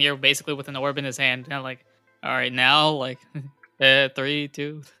now sitting here basically with an orb in his hand. And all right, now, 3,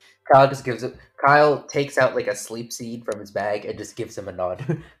 2... Kyle takes out a sleep seed from his bag and just gives him a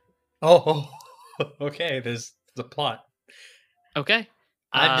nod. Oh, okay, there's the plot. Okay.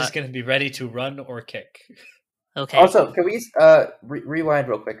 I'm just going to be ready to run or kick. Okay. Also, can we rewind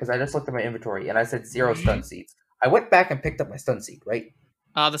real quick? Because I just looked at my inventory and I said 0 stun seeds. I went back and picked up my stun seed, right?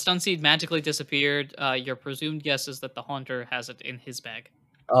 The stun seed magically disappeared. Your presumed guess is that the Haunter has it in his bag.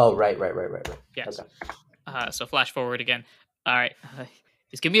 Oh, right. Yes. Okay. So flash forward again. All right.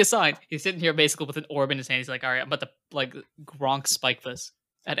 Just give me a sign. He's sitting here basically with an orb in his hand. He's like, all right, I'm about to like Gronk spike this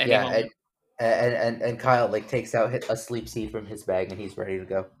at any moment. And Kyle like takes out a sleep seed from his bag and he's ready to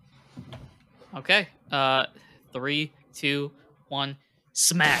go. Okay. 3, 2, 1,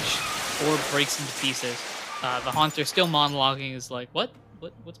 smash. Orb breaks into pieces. The Haunter still monologuing is like,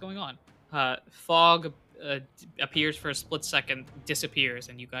 what's going on? Fog appears for a split second, disappears,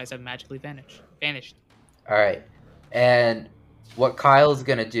 and you guys have magically vanished. All right, and what Kyle's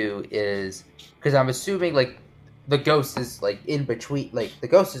gonna do is, because I'm assuming like the ghost is like in between, like the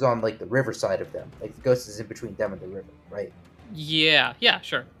ghost is on like the river side of them, like the ghost is in between them and the river, right? Yeah,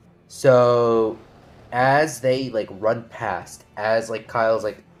 sure. So as they like run past, as like Kyle's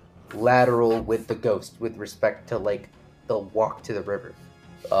like lateral with the ghost with respect to like the walk to the river,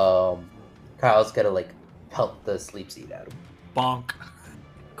 Kyle's gonna like pelt the sleep seed at him. Bonk.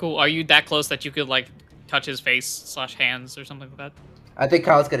 Cool. Are you that close that you could like touch his face / hands or something like that? I think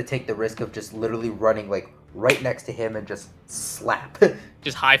Kyle's gonna take the risk of just literally running like right next to him and just slap.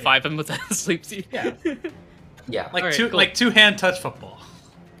 Just high five him with a sleep seed. Yeah. Yeah. Like Alright, cool. like 2-hand touch football.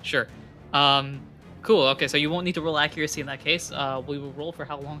 Sure. Cool. Okay, so you won't need to roll accuracy in that case. We will roll for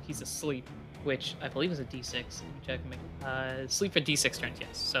how long he's asleep, which I believe is a d6. Let me check. Sleep for d6 turns,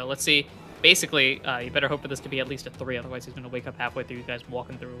 yes. So let's see. Basically, you better hope for this to be at least a 3, otherwise he's going to wake up halfway through you guys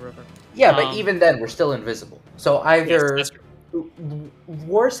walking through a river. Yeah, but even then, we're still invisible. So either yes,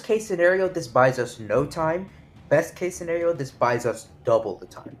 worst case scenario, this buys us no time. Best case scenario, this buys us double the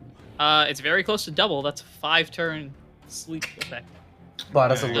time. It's very close to double. That's a 5-turn sleep effect.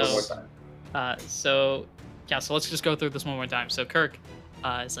 Bought us a little more time. So let's just go through this one more time. So Kirk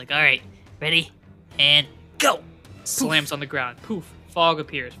is like, all right, ready, and go. Slams on the ground. Poof. Fog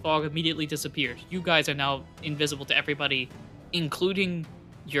appears. Fog immediately disappears. You guys are now invisible to everybody, including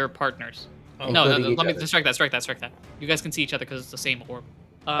your partners. No, let me strike that. You guys can see each other because it's the same orb.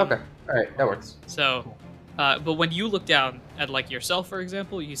 Okay, all right, that works. So, but when you look down at like yourself, for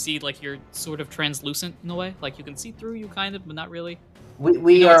example, you see like you're sort of translucent in a way. Like you can see through you, kind of, but not really.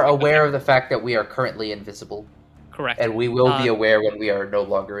 We are aware of the fact that we are currently invisible. Correct. And we will be aware when we are no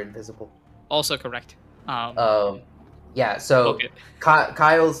longer invisible. Also correct. Yeah, so okay.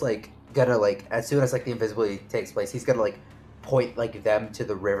 Kyle's like gonna like as soon as like the invisibility takes place, he's gonna like point like them to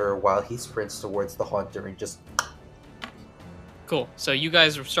the river while he sprints towards the Haunter and just. Cool. So you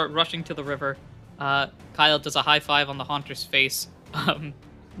guys start rushing to the river. Kyle does a high five on the Haunter's face. The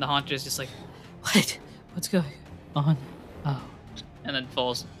Haunter's just like, What? What's going on? Oh. And then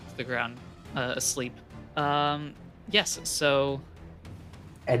falls to the ground, asleep. Yes. So.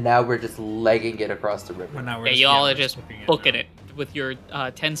 And now we're just legging it across the river. Yeah, you all are just booking it with your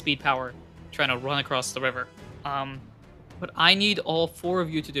 10-speed power, trying to run across the river. What I need all 4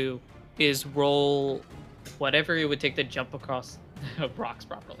 of you to do is roll whatever it would take to jump across rocks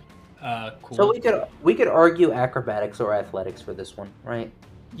properly. Cool. So we could argue acrobatics or athletics for this one, right?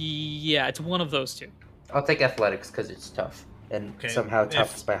 Yeah, it's one of those 2. I'll take athletics because it's tough, and somehow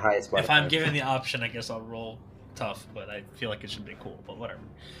tough is my highest modifier. If I'm given the option, I guess I'll roll tough, but I feel like it should be cool, but whatever.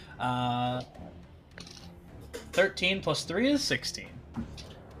 13 plus 3 is 16.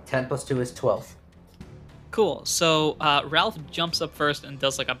 10 plus 2 is 12. Cool. So Ralph jumps up first and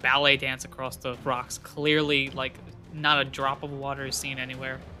does like a ballet dance across the rocks. Clearly, like not a drop of water is seen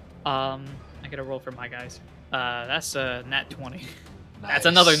anywhere. I gotta roll for my guys. That's a nat 20. Nice. That's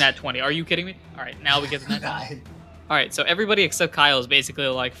another nat 20. Are you kidding me? All right, now we get the nat 20. All right, so everybody except Kyle is basically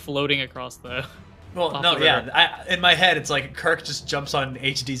like floating across the. Well, no, yeah. In my head, it's like Kirk just jumps on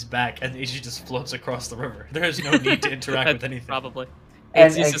HD's back, and HD just floats across the river. There is no need to interact with anything. Probably.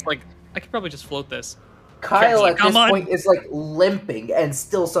 And he's just like, I could probably just float this. Kyle at this point is like limping and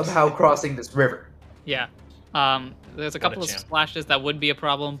still somehow crossing this river. Yeah. There's a couple of splashes that would be a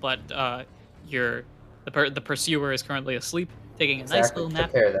problem, but the pursuer is currently asleep, taking a nice little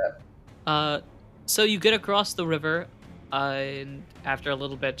nap. Prepare that. So you get across the river. And after a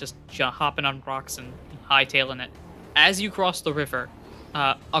little bit, just hopping on rocks and hightailing it. As you cross the river,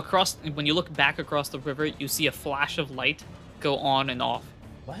 when you look back across the river, you see a flash of light go on and off.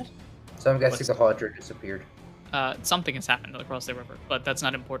 What? So I'm guessing the Haunter disappeared. Something has happened across the river, but that's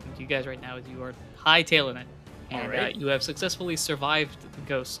not important to you guys right now, as you are hightailing it. And you have successfully survived the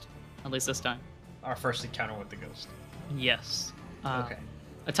ghost, at least this time. Our first encounter with the ghost. Yes. Okay.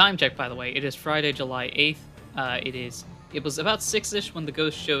 A time check, by the way. It is Friday, July 8th. It was about 6-ish when the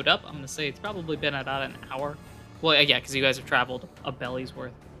ghost showed up. I'm going to say it's probably been about an hour. Well, yeah, because you guys have traveled a belly's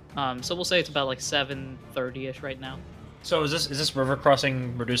worth. So we'll say it's about like 7:30-ish right now. So is this river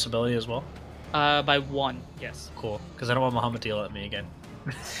crossing reducibility as well? By 1, yes. Cool, because I don't want Muhammad to yell at me again.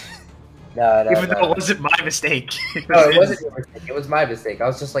 No, Even though it wasn't my mistake. No, it wasn't your mistake. It was my mistake. I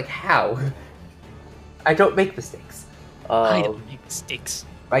was just like, how? I don't make mistakes. I don't make mistakes.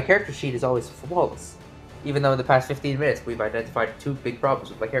 My character sheet is always flawless. Even though in the past 15 minutes we've identified 2 big problems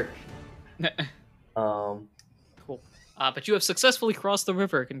with my character sheet. Cool. But you have successfully crossed the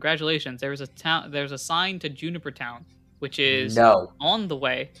river. Congratulations. There's a sign to Juniper Town, which is on the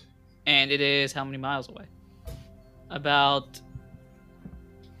way, and it is how many miles away? About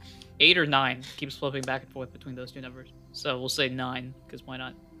 8 or 9. Keeps flipping back and forth between those two numbers. So we'll say 9, because why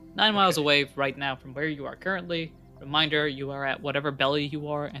not? 9 miles away right now from where you are currently. Reminder, you are at whatever belly you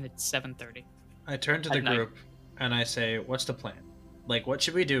are, and it's 7:30. I turn to the group and I say, what's the plan? Like, what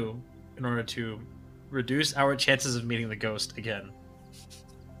should we do in order to reduce our chances of meeting the ghost again?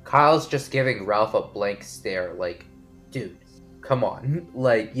 Kyle's just giving Ralph a blank stare, like, dude, come on.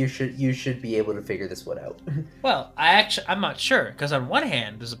 Like, you should be able to figure this one out. Well, I'm not sure, because on one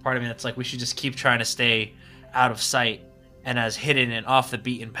hand, there's a part of me that's like, we should just keep trying to stay out of sight and as hidden and off the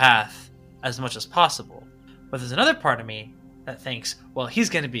beaten path as much as possible. But there's another part of me that thinks, well, he's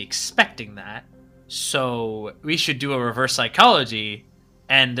going to be expecting that, so we should do a reverse psychology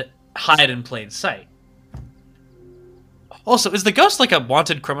and hide in plain sight. Also, is the ghost like a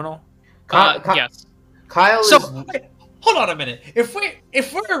wanted criminal? Yes. Kyle so, is... Hold on a minute. If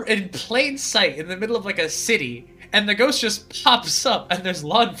we're in plain sight in the middle of like a city and the ghost just pops up and there's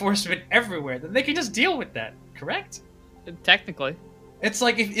law enforcement everywhere, then they can just deal with that, correct? Technically. It's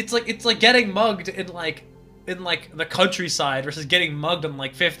like getting mugged in the countryside versus getting mugged on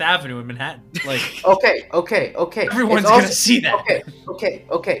like Fifth Avenue in Manhattan. Like Okay. Everyone's gonna see that.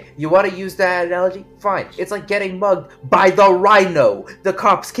 Okay. You want to use that analogy? Fine. It's like getting mugged by the Rhino. The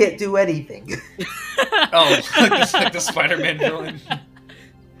cops can't do anything. Oh, like the Spider-Man villain.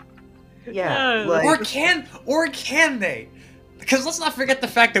 Yeah. Or can they? Because let's not forget the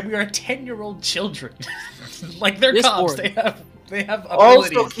fact that we are 10-year-old children. Like they're cops. They have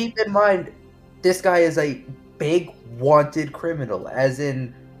abilities. Also, keep in mind, this guy is a big wanted criminal, as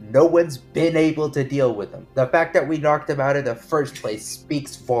in no one's been able to deal with him. The fact that we knocked him out in the first place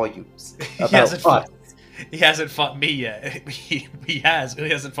speaks volumes about us. He hasn't fought me yet. He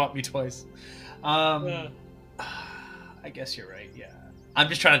hasn't fought me twice. I guess you're right, yeah. I'm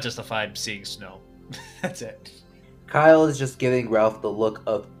just trying to justify seeing snow. That's it. Kyle is just giving Ralph the look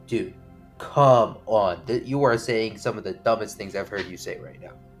of, dude, come on. You are saying some of the dumbest things I've heard you say right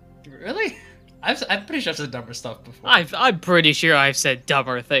now. Really? I'm pretty sure I've said dumber stuff before. I'm pretty sure I've said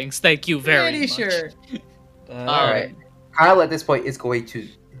dumber things. Thank you very much. Pretty sure. Alright. Kyle at this point is going to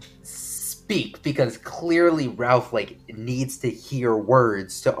speak because clearly Ralph needs to hear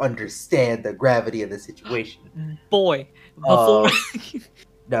words to understand the gravity of the situation. Boy, before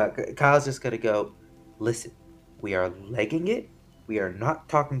no, Kyle's just gonna go, listen, we are legging it. We are not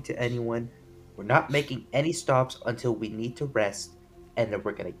talking to anyone. We're not making any stops until we need to rest, and then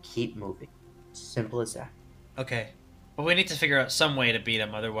we're gonna keep moving. Simple as that. Okay, but we need to figure out some way to beat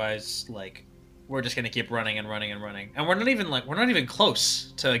him. Otherwise, we're just gonna keep running and running and running, and we're not even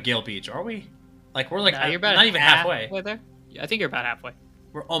close to Gale Beach, are we? We're you're about not even halfway. There. Yeah, I think you're about halfway.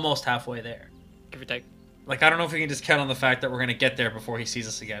 We're almost halfway there, give or take. I don't know if we can just count on the fact that we're gonna get there before he sees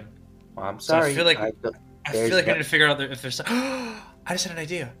us again. Well, I'm sorry. So I feel like I need to figure out if there's. I just had an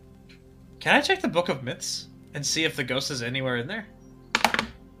idea. Can I check the Book of Myths and see if the ghost is anywhere in there?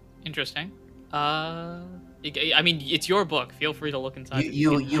 Interesting. I mean, it's your book. Feel free to look inside.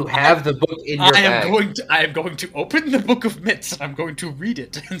 You have the book in your bag. I am going to open the Book of Myths and I'm going to read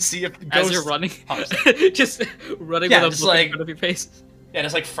it and see if the ghost. As you're running, just running with a book in front of your face. Yeah,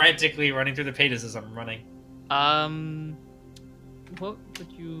 just frantically running through the pages as I'm running. What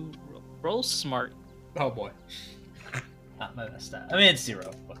would you roll? Smart. Oh boy. Not my best stat. I mean, it's 0.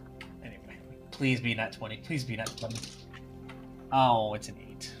 But anyway, please be not 20. Please be not 20. Oh, it's an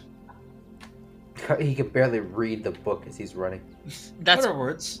 8. He can barely read the book as he's running. That's what are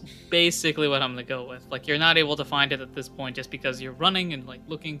words? Basically what I'm gonna go with. You're not able to find it at this point just because you're running and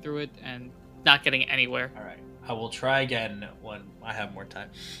looking through it and not getting anywhere. All right, I will try again when I have more time.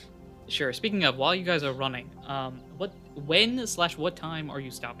 Sure. Speaking of, while you guys are running, what time are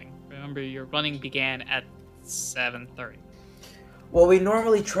you stopping? Remember, your running began at 7:30. Well, we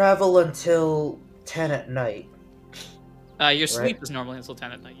normally travel until 10 at night. Your sleep is normally until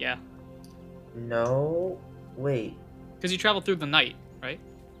 10 at night. Yeah. No, wait. Because you travel through the night, right?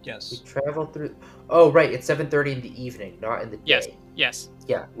 Yes. We travel through. Oh, right. It's 7:30 in the evening, not in the day. Yes.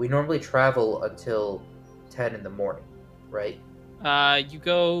 Yeah, we normally travel until 10 in the morning, right? You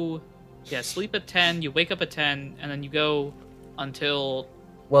go Yeah, sleep at 10, you wake up at 10, and then you go until...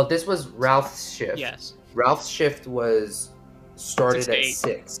 Well, this was Ralph's shift. Yes. Ralph's shift was started 6 to at 8.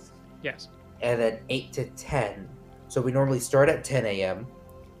 6. Yes. And then 8 to 10. So we normally start at 10 a.m.,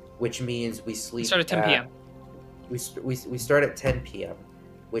 which means we sleep We start at 10 p.m. We start at 10 p.m.,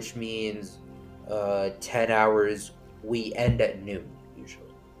 which means 10 hours. We end at noon, usually.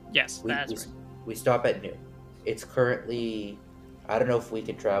 Yes, that's right. We stop at noon. It's currently... I don't know if we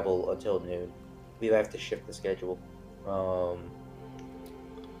can travel until noon. We have to shift the schedule.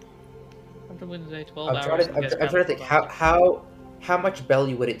 Wednesday, 12 I'm hours. trying to think how much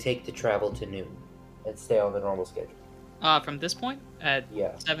belly would it take to travel to noon and stay on the normal schedule? From this point at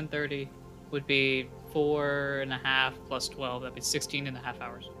 7:30 would be 4.5 plus 12. That'd be 16.5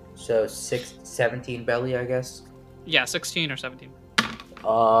 hours. So 17 belly, I guess. Yeah, 16 or 17.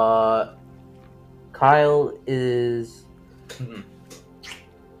 Kyle is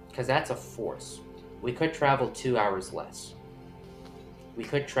because that's a force. We could travel 2 hours less. We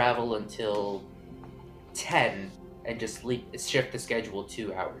could travel until 10 and just shift the schedule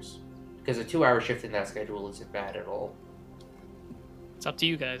 2 hours. Because a 2-hour shift in that schedule isn't bad at all. It's up to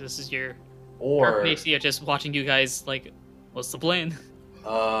you guys. This is your... Or... Yeah, just watching you guys, like, what's the plan?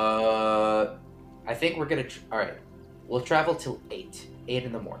 I think we're gonna... Alright. We'll travel till 8. 8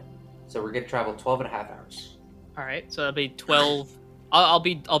 in the morning. So we're gonna travel 12 and a half hours. Alright, so that'll be 12... I'll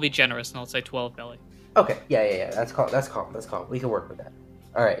be generous and I'll say 12 belly. Okay, yeah. That's calm. We can work with that.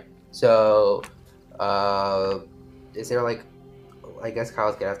 All right. So, is there like, I guess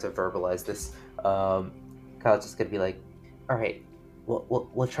Kyle's gonna have to verbalize this. Kyle's just gonna be like, all right,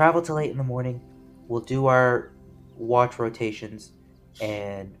 we'll travel till 8 in the morning. We'll do our watch rotations,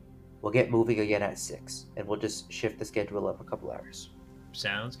 and we'll get moving again at 6, and we'll just shift the schedule up a couple hours.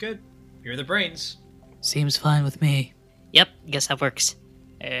 Sounds good. You're the brains. Seems fine with me. Yep, guess that works.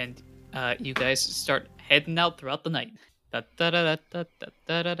 And you guys start heading out throughout the night. So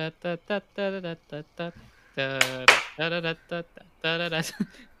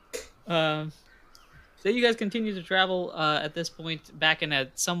you guys continue to travel at this point back in a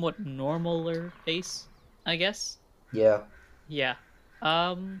somewhat normaler pace, I guess. Yeah. Yeah.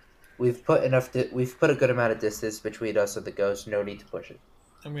 We've put a good amount of distance between us and the ghost. No need to push it.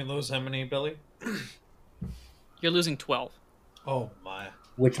 And we lose how many, Billy? You're losing 12. Oh my.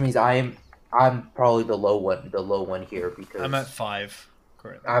 Which means I'm probably the low one here because I'm at 5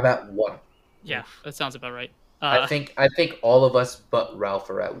 currently. I'm at 1. Yeah, that sounds about right. I think all of us but Ralph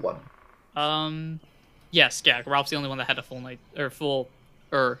are at 1. Yes, yeah. Ralph's the only one that had a full night a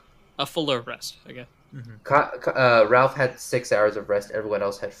fuller rest, I guess. Mm-hmm. Ralph had 6 hours of rest. Everyone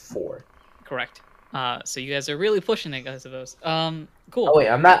else had 4. Correct. So you guys are really pushing it, I suppose. Cool. Oh wait,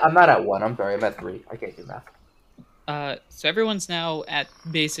 I'm not at 1. I'm sorry, I'm at 3. I can't do math. So everyone's now at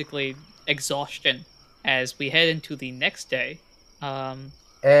basically exhaustion as we head into the next day.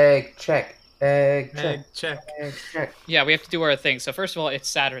 Egg check. Yeah, we have to do our thing. So first of all, it's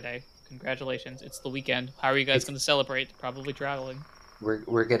Saturday. Congratulations, it's the weekend. How are you guys going to celebrate? Probably traveling.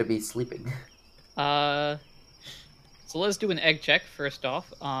 We're gonna be sleeping. So let's do an egg check first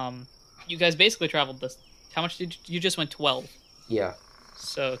off. You guys basically traveled this. How much did you just went 12? Yeah.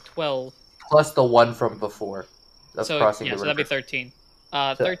 So 12 plus the 1 from before. That's crossing the river. So that'd be 13.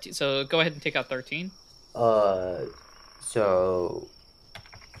 13. So go ahead and take out 13.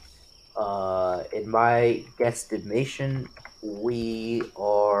 In my guesstimation, we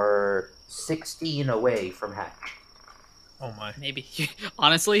are 16 away from hatch. Oh my. Maybe.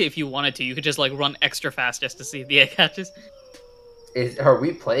 Honestly, if you wanted to, you could just like run extra fast just to see if the egg hatches. Are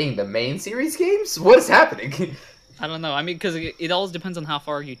we playing the main series games? What is happening? I don't know. I mean, because it always depends on how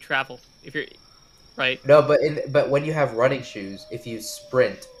far you travel. If you're right. No, but when you have running shoes, if you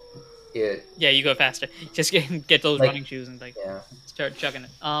sprint, yeah, you go faster. Just get those running shoes and start chugging it.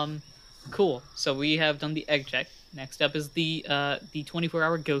 Cool. So we have done the egg check. Next up is the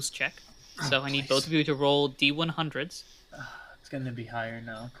 24-hour ghost check. So I need both of you to roll D100s. It's gonna be higher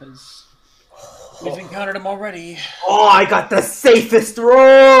now because we've encountered them already. Oh, I got the safest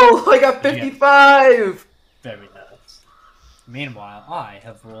roll! I got 55! Very nice. Meanwhile, I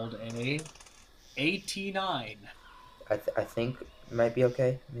have rolled a 89. I think it might be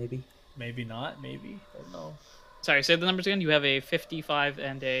okay, maybe. Maybe not, maybe. I don't know. Sorry, say the numbers again. You have a 55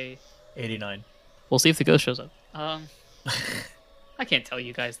 and a... 89. We'll see if the ghost shows up. I can't tell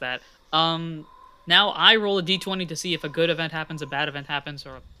you guys that. Now I roll a d20 to see if a good event happens, a bad event happens,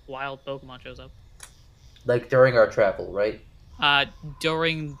 or a wild Pokemon shows up. Like during our travel, right?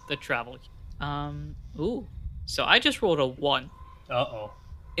 During the travel. Ooh. So I just rolled a 1. Uh-oh.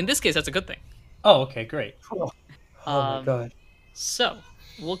 In this case, that's a good thing. Oh, okay, great. Oh my god. So,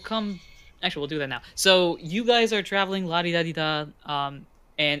 we'll come Actually, we'll do that now. So you guys are traveling, la di da di da.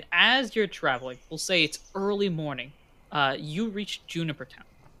 And as you're traveling, we'll say it's early morning. You reach Juniper Town.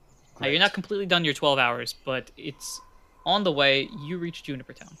 You're not completely done your 12 hours, but it's on the way. You reach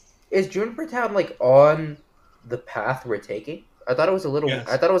Juniper Town. Is Juniper Town like on the path we're taking? I thought it was a little. Yes.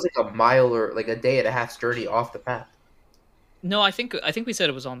 I thought it was like a mile or like a day and a half's journey off the path. No, I think we said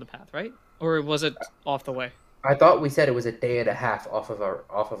it was on the path, right? Or was it off the way? I thought we said it was a day and a half off of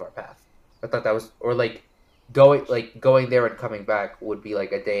our path. I thought that was, or like going there and coming back would be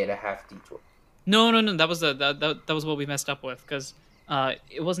like a day and a half detour. No. That was that was what we messed up with because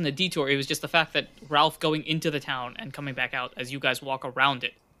it wasn't a detour. It was just the fact that Ralph going into the town and coming back out as you guys walk around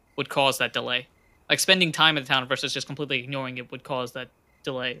it would cause that delay. Like spending time in the town versus just completely ignoring it would cause that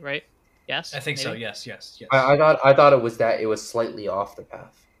delay, right? Yes. I think so. Maybe? Yes. I thought it was that it was slightly off the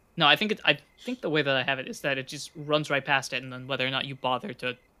path. No, I think the way that I have it is that it just runs right past it, and then whether or not you bother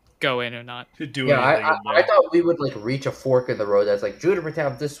to go in or not. I thought we would like reach a fork in the road that's like Juniper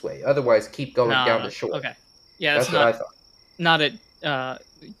Town this way. Otherwise, keep going down the shore. Okay. Yeah, that's what I thought. Not it.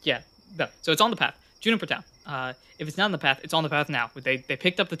 Yeah. No. So it's on the path. Juniper Town. If it's not on the path, it's on the path now. They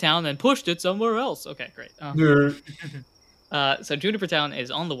picked up the town and pushed it somewhere else. Okay, great. So Juniper Town is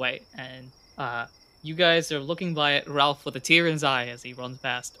on the way, and you guys are looking by at Ralph with a tear in his eye as he runs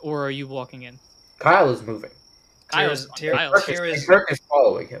past, or are you walking in? Kyle is moving. Tear Kirk is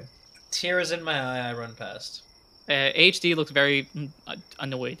following him. Tear is in my eye. I run past. HD looks very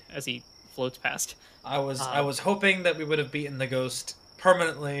annoyed as he floats past. I was hoping that we would have beaten the ghost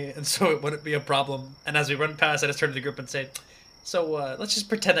permanently, and so it wouldn't be a problem. And as we run past, I just turn to the group and say, "So let's just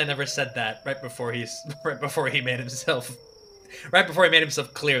pretend I never said that right before he made himself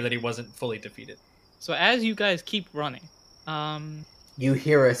clear that he wasn't fully defeated." So as you guys keep running, you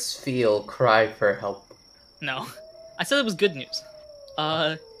hear a Spheal cry for help. No, I said it was good news.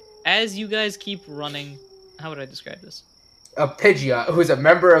 As you guys keep running, how would I describe this? A Pidgeot, who's a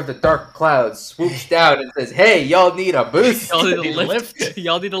member of the Dark Clouds, swoops down and says, "Hey, y'all need a boost? Y'all need a lift?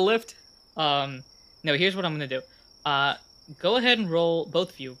 Y'all need a lift?" No, here's what I'm gonna do. Go ahead and roll,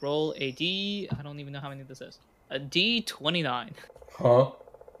 both of you, roll a D. I don't even know how many this is. A D29. Huh?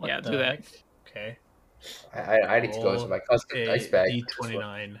 Yeah, do that. Okay. I need to go into my custom dice bag.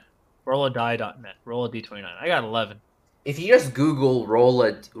 D29. Roll a die.net. Roll a D29. I got 11. If you just Google roll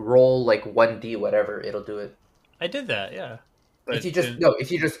like 1D whatever, it'll do it. I did that, yeah. But if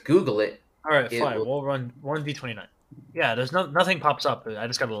you just Google it. All right, fine. We'll run 1D29. Yeah, there's nothing pops up. I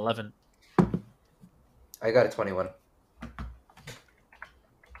just got an 11. I got a 21.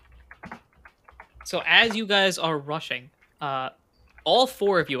 So as you guys are rushing, all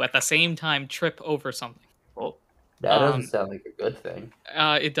four of you at the same time trip over something. Well, that doesn't sound like a good thing.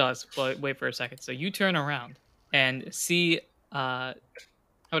 It does, but wait for a second. So you turn around and see how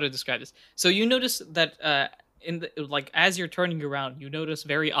to describe this. So you notice that as you're turning around, you notice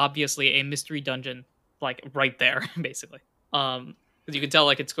very obviously a mystery dungeon like right there, basically. Because you can tell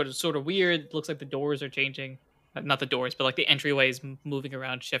like it's sort of weird. It looks like the doors are changing, not the doors, but like the entryway is moving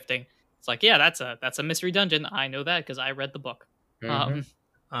around, shifting. It's like, yeah, that's a mystery dungeon. I know that because I read the book. Mm-hmm.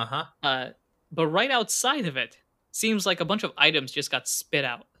 But right outside of it, seems like a bunch of items just got spit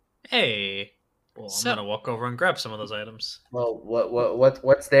out. Hey, well, I'm gonna walk over and grab some of those items. Well,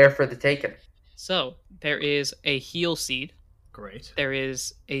 what's there for the taking? So there is a heal seed. Great. There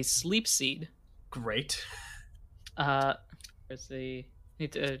is a sleep seed. Great. Where's the?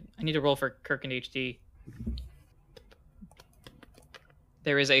 I need to roll for Kirk and HD.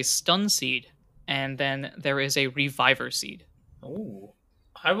 There is a stun seed, and then there is a reviver seed. Oh,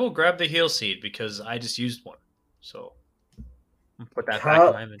 I will grab the heal seed because I just used one. So put that back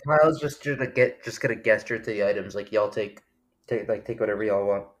in my inventory. Kyle's just gonna gesture to the items like y'all take whatever y'all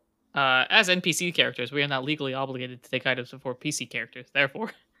want. As NPC characters, we are not legally obligated to take items before PC characters.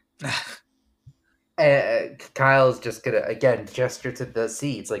 Therefore, Kyle's just gonna again gesture to the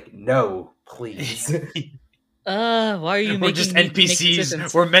seeds like, "No, please." why are you We're just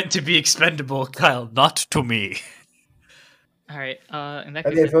NPCs. We're meant to be expendable, Kyle, not to me. All right. In that I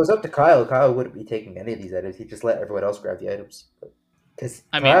case, mean, if it was up to Kyle, Kyle wouldn't be taking any of these items. He'd just let everyone else grab the items. Because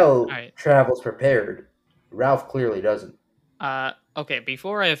Kyle travels prepared. Ralph clearly doesn't. Okay,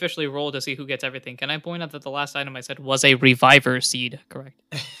 before I officially roll to see who gets everything, can I point out that the last item I said was a reviver seed, correct?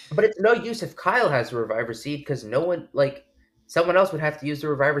 But it's no use if Kyle has a reviver seed, because someone else would have to use the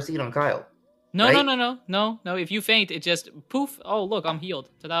reviver seed on Kyle. No, right? no. If you faint, it just poof. Oh, look, I'm healed.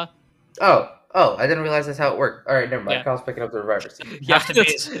 Ta-da. Oh, I didn't realize that's how it worked. All right, never mind. Yeah. Kyle's picking up the reviver seed.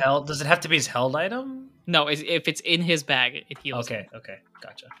 Does it have to be his held item? No, if it's in his bag, it heals. Okay,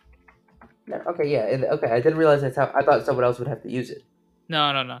 gotcha. No, okay, yeah, okay. I didn't realize that's how. I thought someone else would have to use it.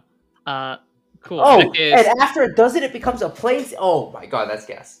 No. Cool. Oh, In that case- and after it does it, it becomes a plain. Oh my god, that's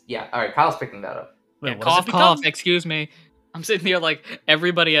gas. Yeah. All right, Kyle's picking that up. Wait, yeah, what does cough, it cough. become? Excuse me. I'm sitting here like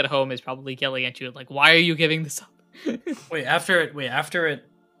everybody at home is probably yelling at you, like, "Why are you giving this up?" Wait, after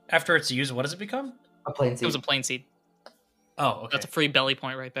it's used, what does it become? A plain It seed. was a plain seed. Oh, okay. That's a free belly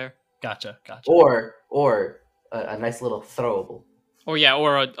point right there. Gotcha. Or a nice little throwable. Or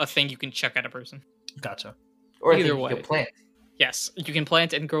a thing you can chuck at a person. Gotcha. Or a Either thing you way. can plant. Yes, you can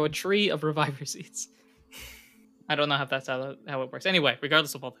plant and grow a tree of reviver seeds. I don't know if that's how it works. Anyway,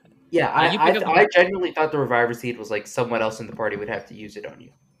 regardless of all that. Yeah, you pick up I genuinely thought the reviver seed was like someone else in the party would have to use it on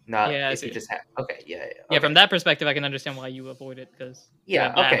you. Not Yeah, I if see. you just have. Okay, yeah. Yeah, Okay. from that perspective, I can understand why you avoid it because Yeah,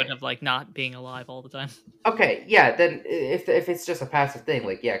 have the okay. habit of like not being alive all the time. Okay, yeah, then if it's just a passive thing,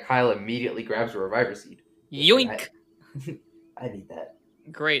 like, yeah, Kyle immediately grabs a reviver seed. Yoink! I need that.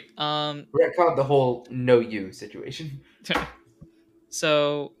 Great. Retcon the whole no you situation.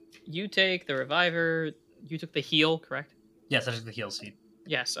 So you take the reviver. You took the heal, correct? Yes, I took the heal seed.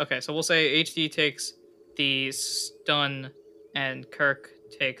 Yes. Okay. So we'll say HD takes the stun, and Kirk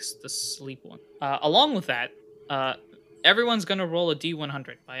takes the sleep one. Along with that, everyone's gonna roll a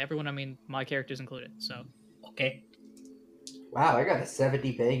D100. By everyone, I mean my characters included. So Okay. Wow, I got a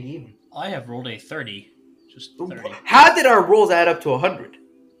 70 bang even. I have rolled a 30. Just 30. How did our rolls add up to 100?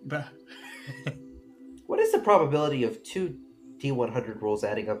 Bruh. What is the probability of 2 D100 rolls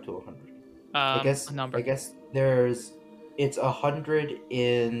adding up to 100? I guess a number. I guess it's 100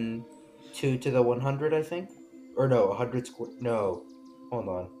 in 2 to the 100, I think. Or no, 100 square. No, hold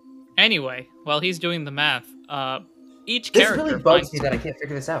on. Anyway, while he's doing the math, each This character really bugs finds, me that I can't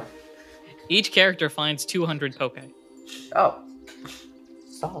figure this out. each character finds 200 poke. Oh,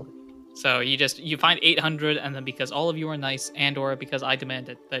 solid. So you find 800, and then because all of you are nice, and/or because I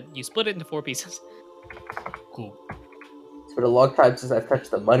demanded that you split it into 4 pieces. Cool. It's been a long time since I've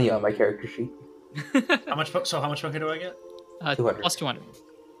touched the money on my character sheet. How much poke do I get? 200. Plus 200.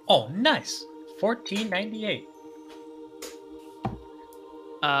 Oh, nice. 1498.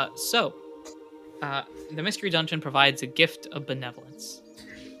 The Mystery Dungeon provides a gift of benevolence.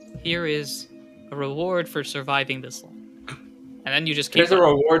 Here is a reward for surviving this long. And then you just keep There's a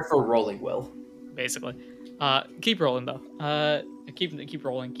reward for rolling well. basically. Keep rolling though. Keep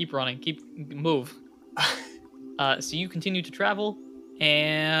rolling, keep running, move. So you continue to travel,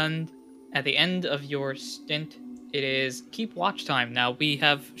 and at the end of your stint, it is keep watch time. Now we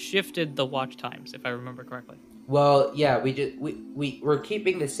have shifted the watch times, if I remember correctly. Well, yeah, we're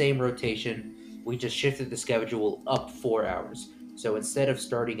keeping the same rotation. We just shifted the schedule up 4 hours. So instead of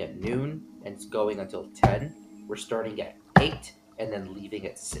starting at noon and going until 10, we're starting at 8 and then leaving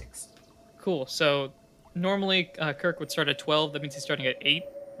at 6. Cool. So normally Kirk would start at 12. That means he's starting at 8,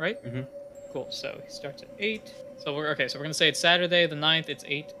 right? Mhm. Cool. So he starts at 8. So we're gonna say it's Saturday the 9th. It's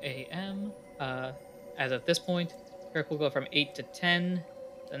 8 a.m. As at this point, Kirk will go from 8 to 10.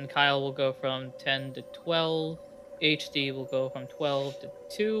 Then Kyle will go from 10 to 12. HD will go from 12 to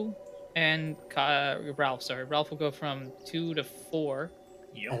 2. And Ralph will go from 2 to 4.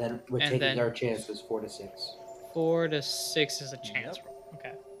 And then we're taking then- our chances 4 to 6. 4 to 6 is a chance roll.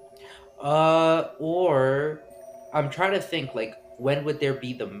 Okay. Or I'm trying to think, like, when would there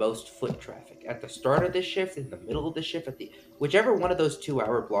be the most foot traffic? At the start of the shift, in the middle of the shift, whichever one of those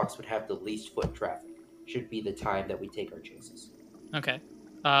 2-hour blocks would have the least foot traffic should be the time that we take our chances. Okay.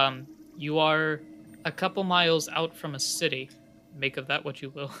 You are a couple miles out from a city. Make of that what you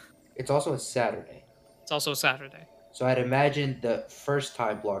will. It's also a Saturday, It's also Saturday. so I'd imagine the first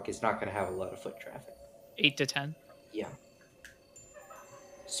time block is not going to have a lot of foot traffic. 8 to 10. Yeah.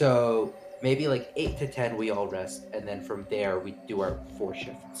 So maybe like 8 to 10 we all rest, and then from there we do our 4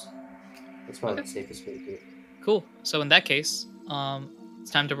 shifts. That's probably the safest way to do it. Cool. So in that case,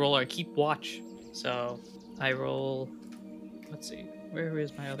 it's time to roll our keep watch. So I roll. Let's see. Where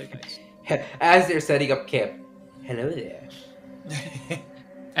is my other dice? As they're setting up camp. Hello there.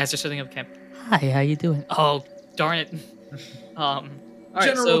 As they're setting up camp. Hi, how you doing? Oh, darn it. All right.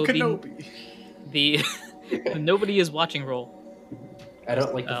 General So Kenobi. the nobody is watching roll. I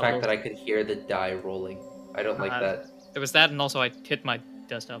don't like the Oh. fact that I could hear the die rolling. I don't like that. There was that, and also I hit my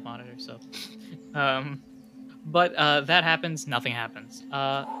desktop monitor. So, but that happens. Nothing happens.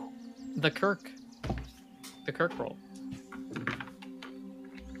 The Kirk roll.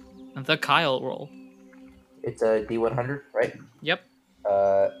 The Kyle roll. It's a D100, right? Yep.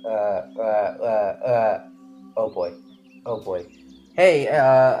 Oh boy. Hey,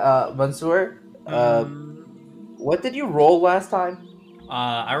 Mansoor, what did you roll last time?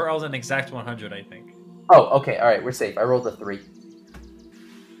 I rolled an exact 100, I think. Oh, okay, alright, we're safe. I rolled a 3.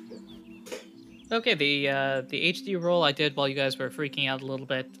 Okay, the HD roll I did while you guys were freaking out a little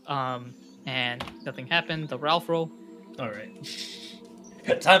bit, and nothing happened. The Ralph roll. All right.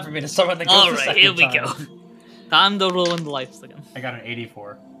 Time for me to summon the ghost. All right, here we go. Time to roll in the lights again. I got an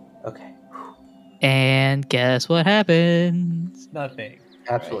 84. Okay. And guess what happens? Nothing.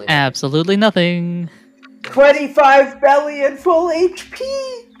 Absolutely. Absolutely nothing. 25 belly and full HP.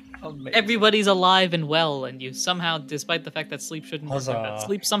 Amazing. Everybody's alive and well, and you somehow, despite the fact that sleep shouldn't work like that, Huzzah.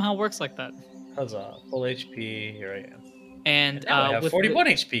 sleep somehow works like that. Huzzah. Full HP. Here I am. And Now I have with 41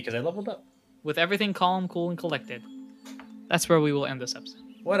 HP because I leveled up. with everything calm, cool, and collected, that's where we will end this episode.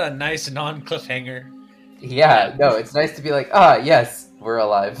 What a nice non-cliffhanger. Yeah, no, it's nice to be like, yes, we're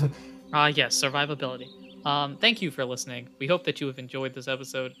alive. Yes, survivability. Thank you for listening. We hope that you have enjoyed this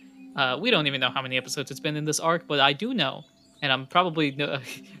episode. We don't even know how many episodes it's been in this arc, but I do know, and I'm probably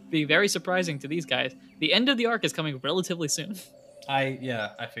being very surprising to these guys, the end of the arc is coming relatively soon.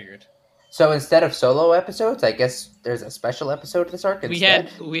 I figured. So instead of solo episodes, I guess there's a special episode of this arc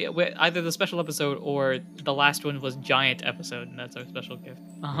instead? We either the special episode or the last one was giant episode, and that's our special gift.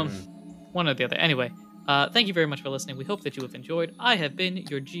 One or the other. Anyway, thank you very much for listening. We hope that you have enjoyed. I have been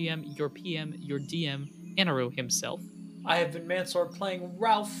your GM, your PM, your DM, Inaru himself. I have been Mansour playing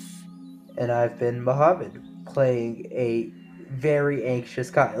Ralph. And I've been Mohammed, playing a very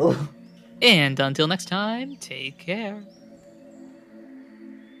anxious Kyle. And until next time, take care.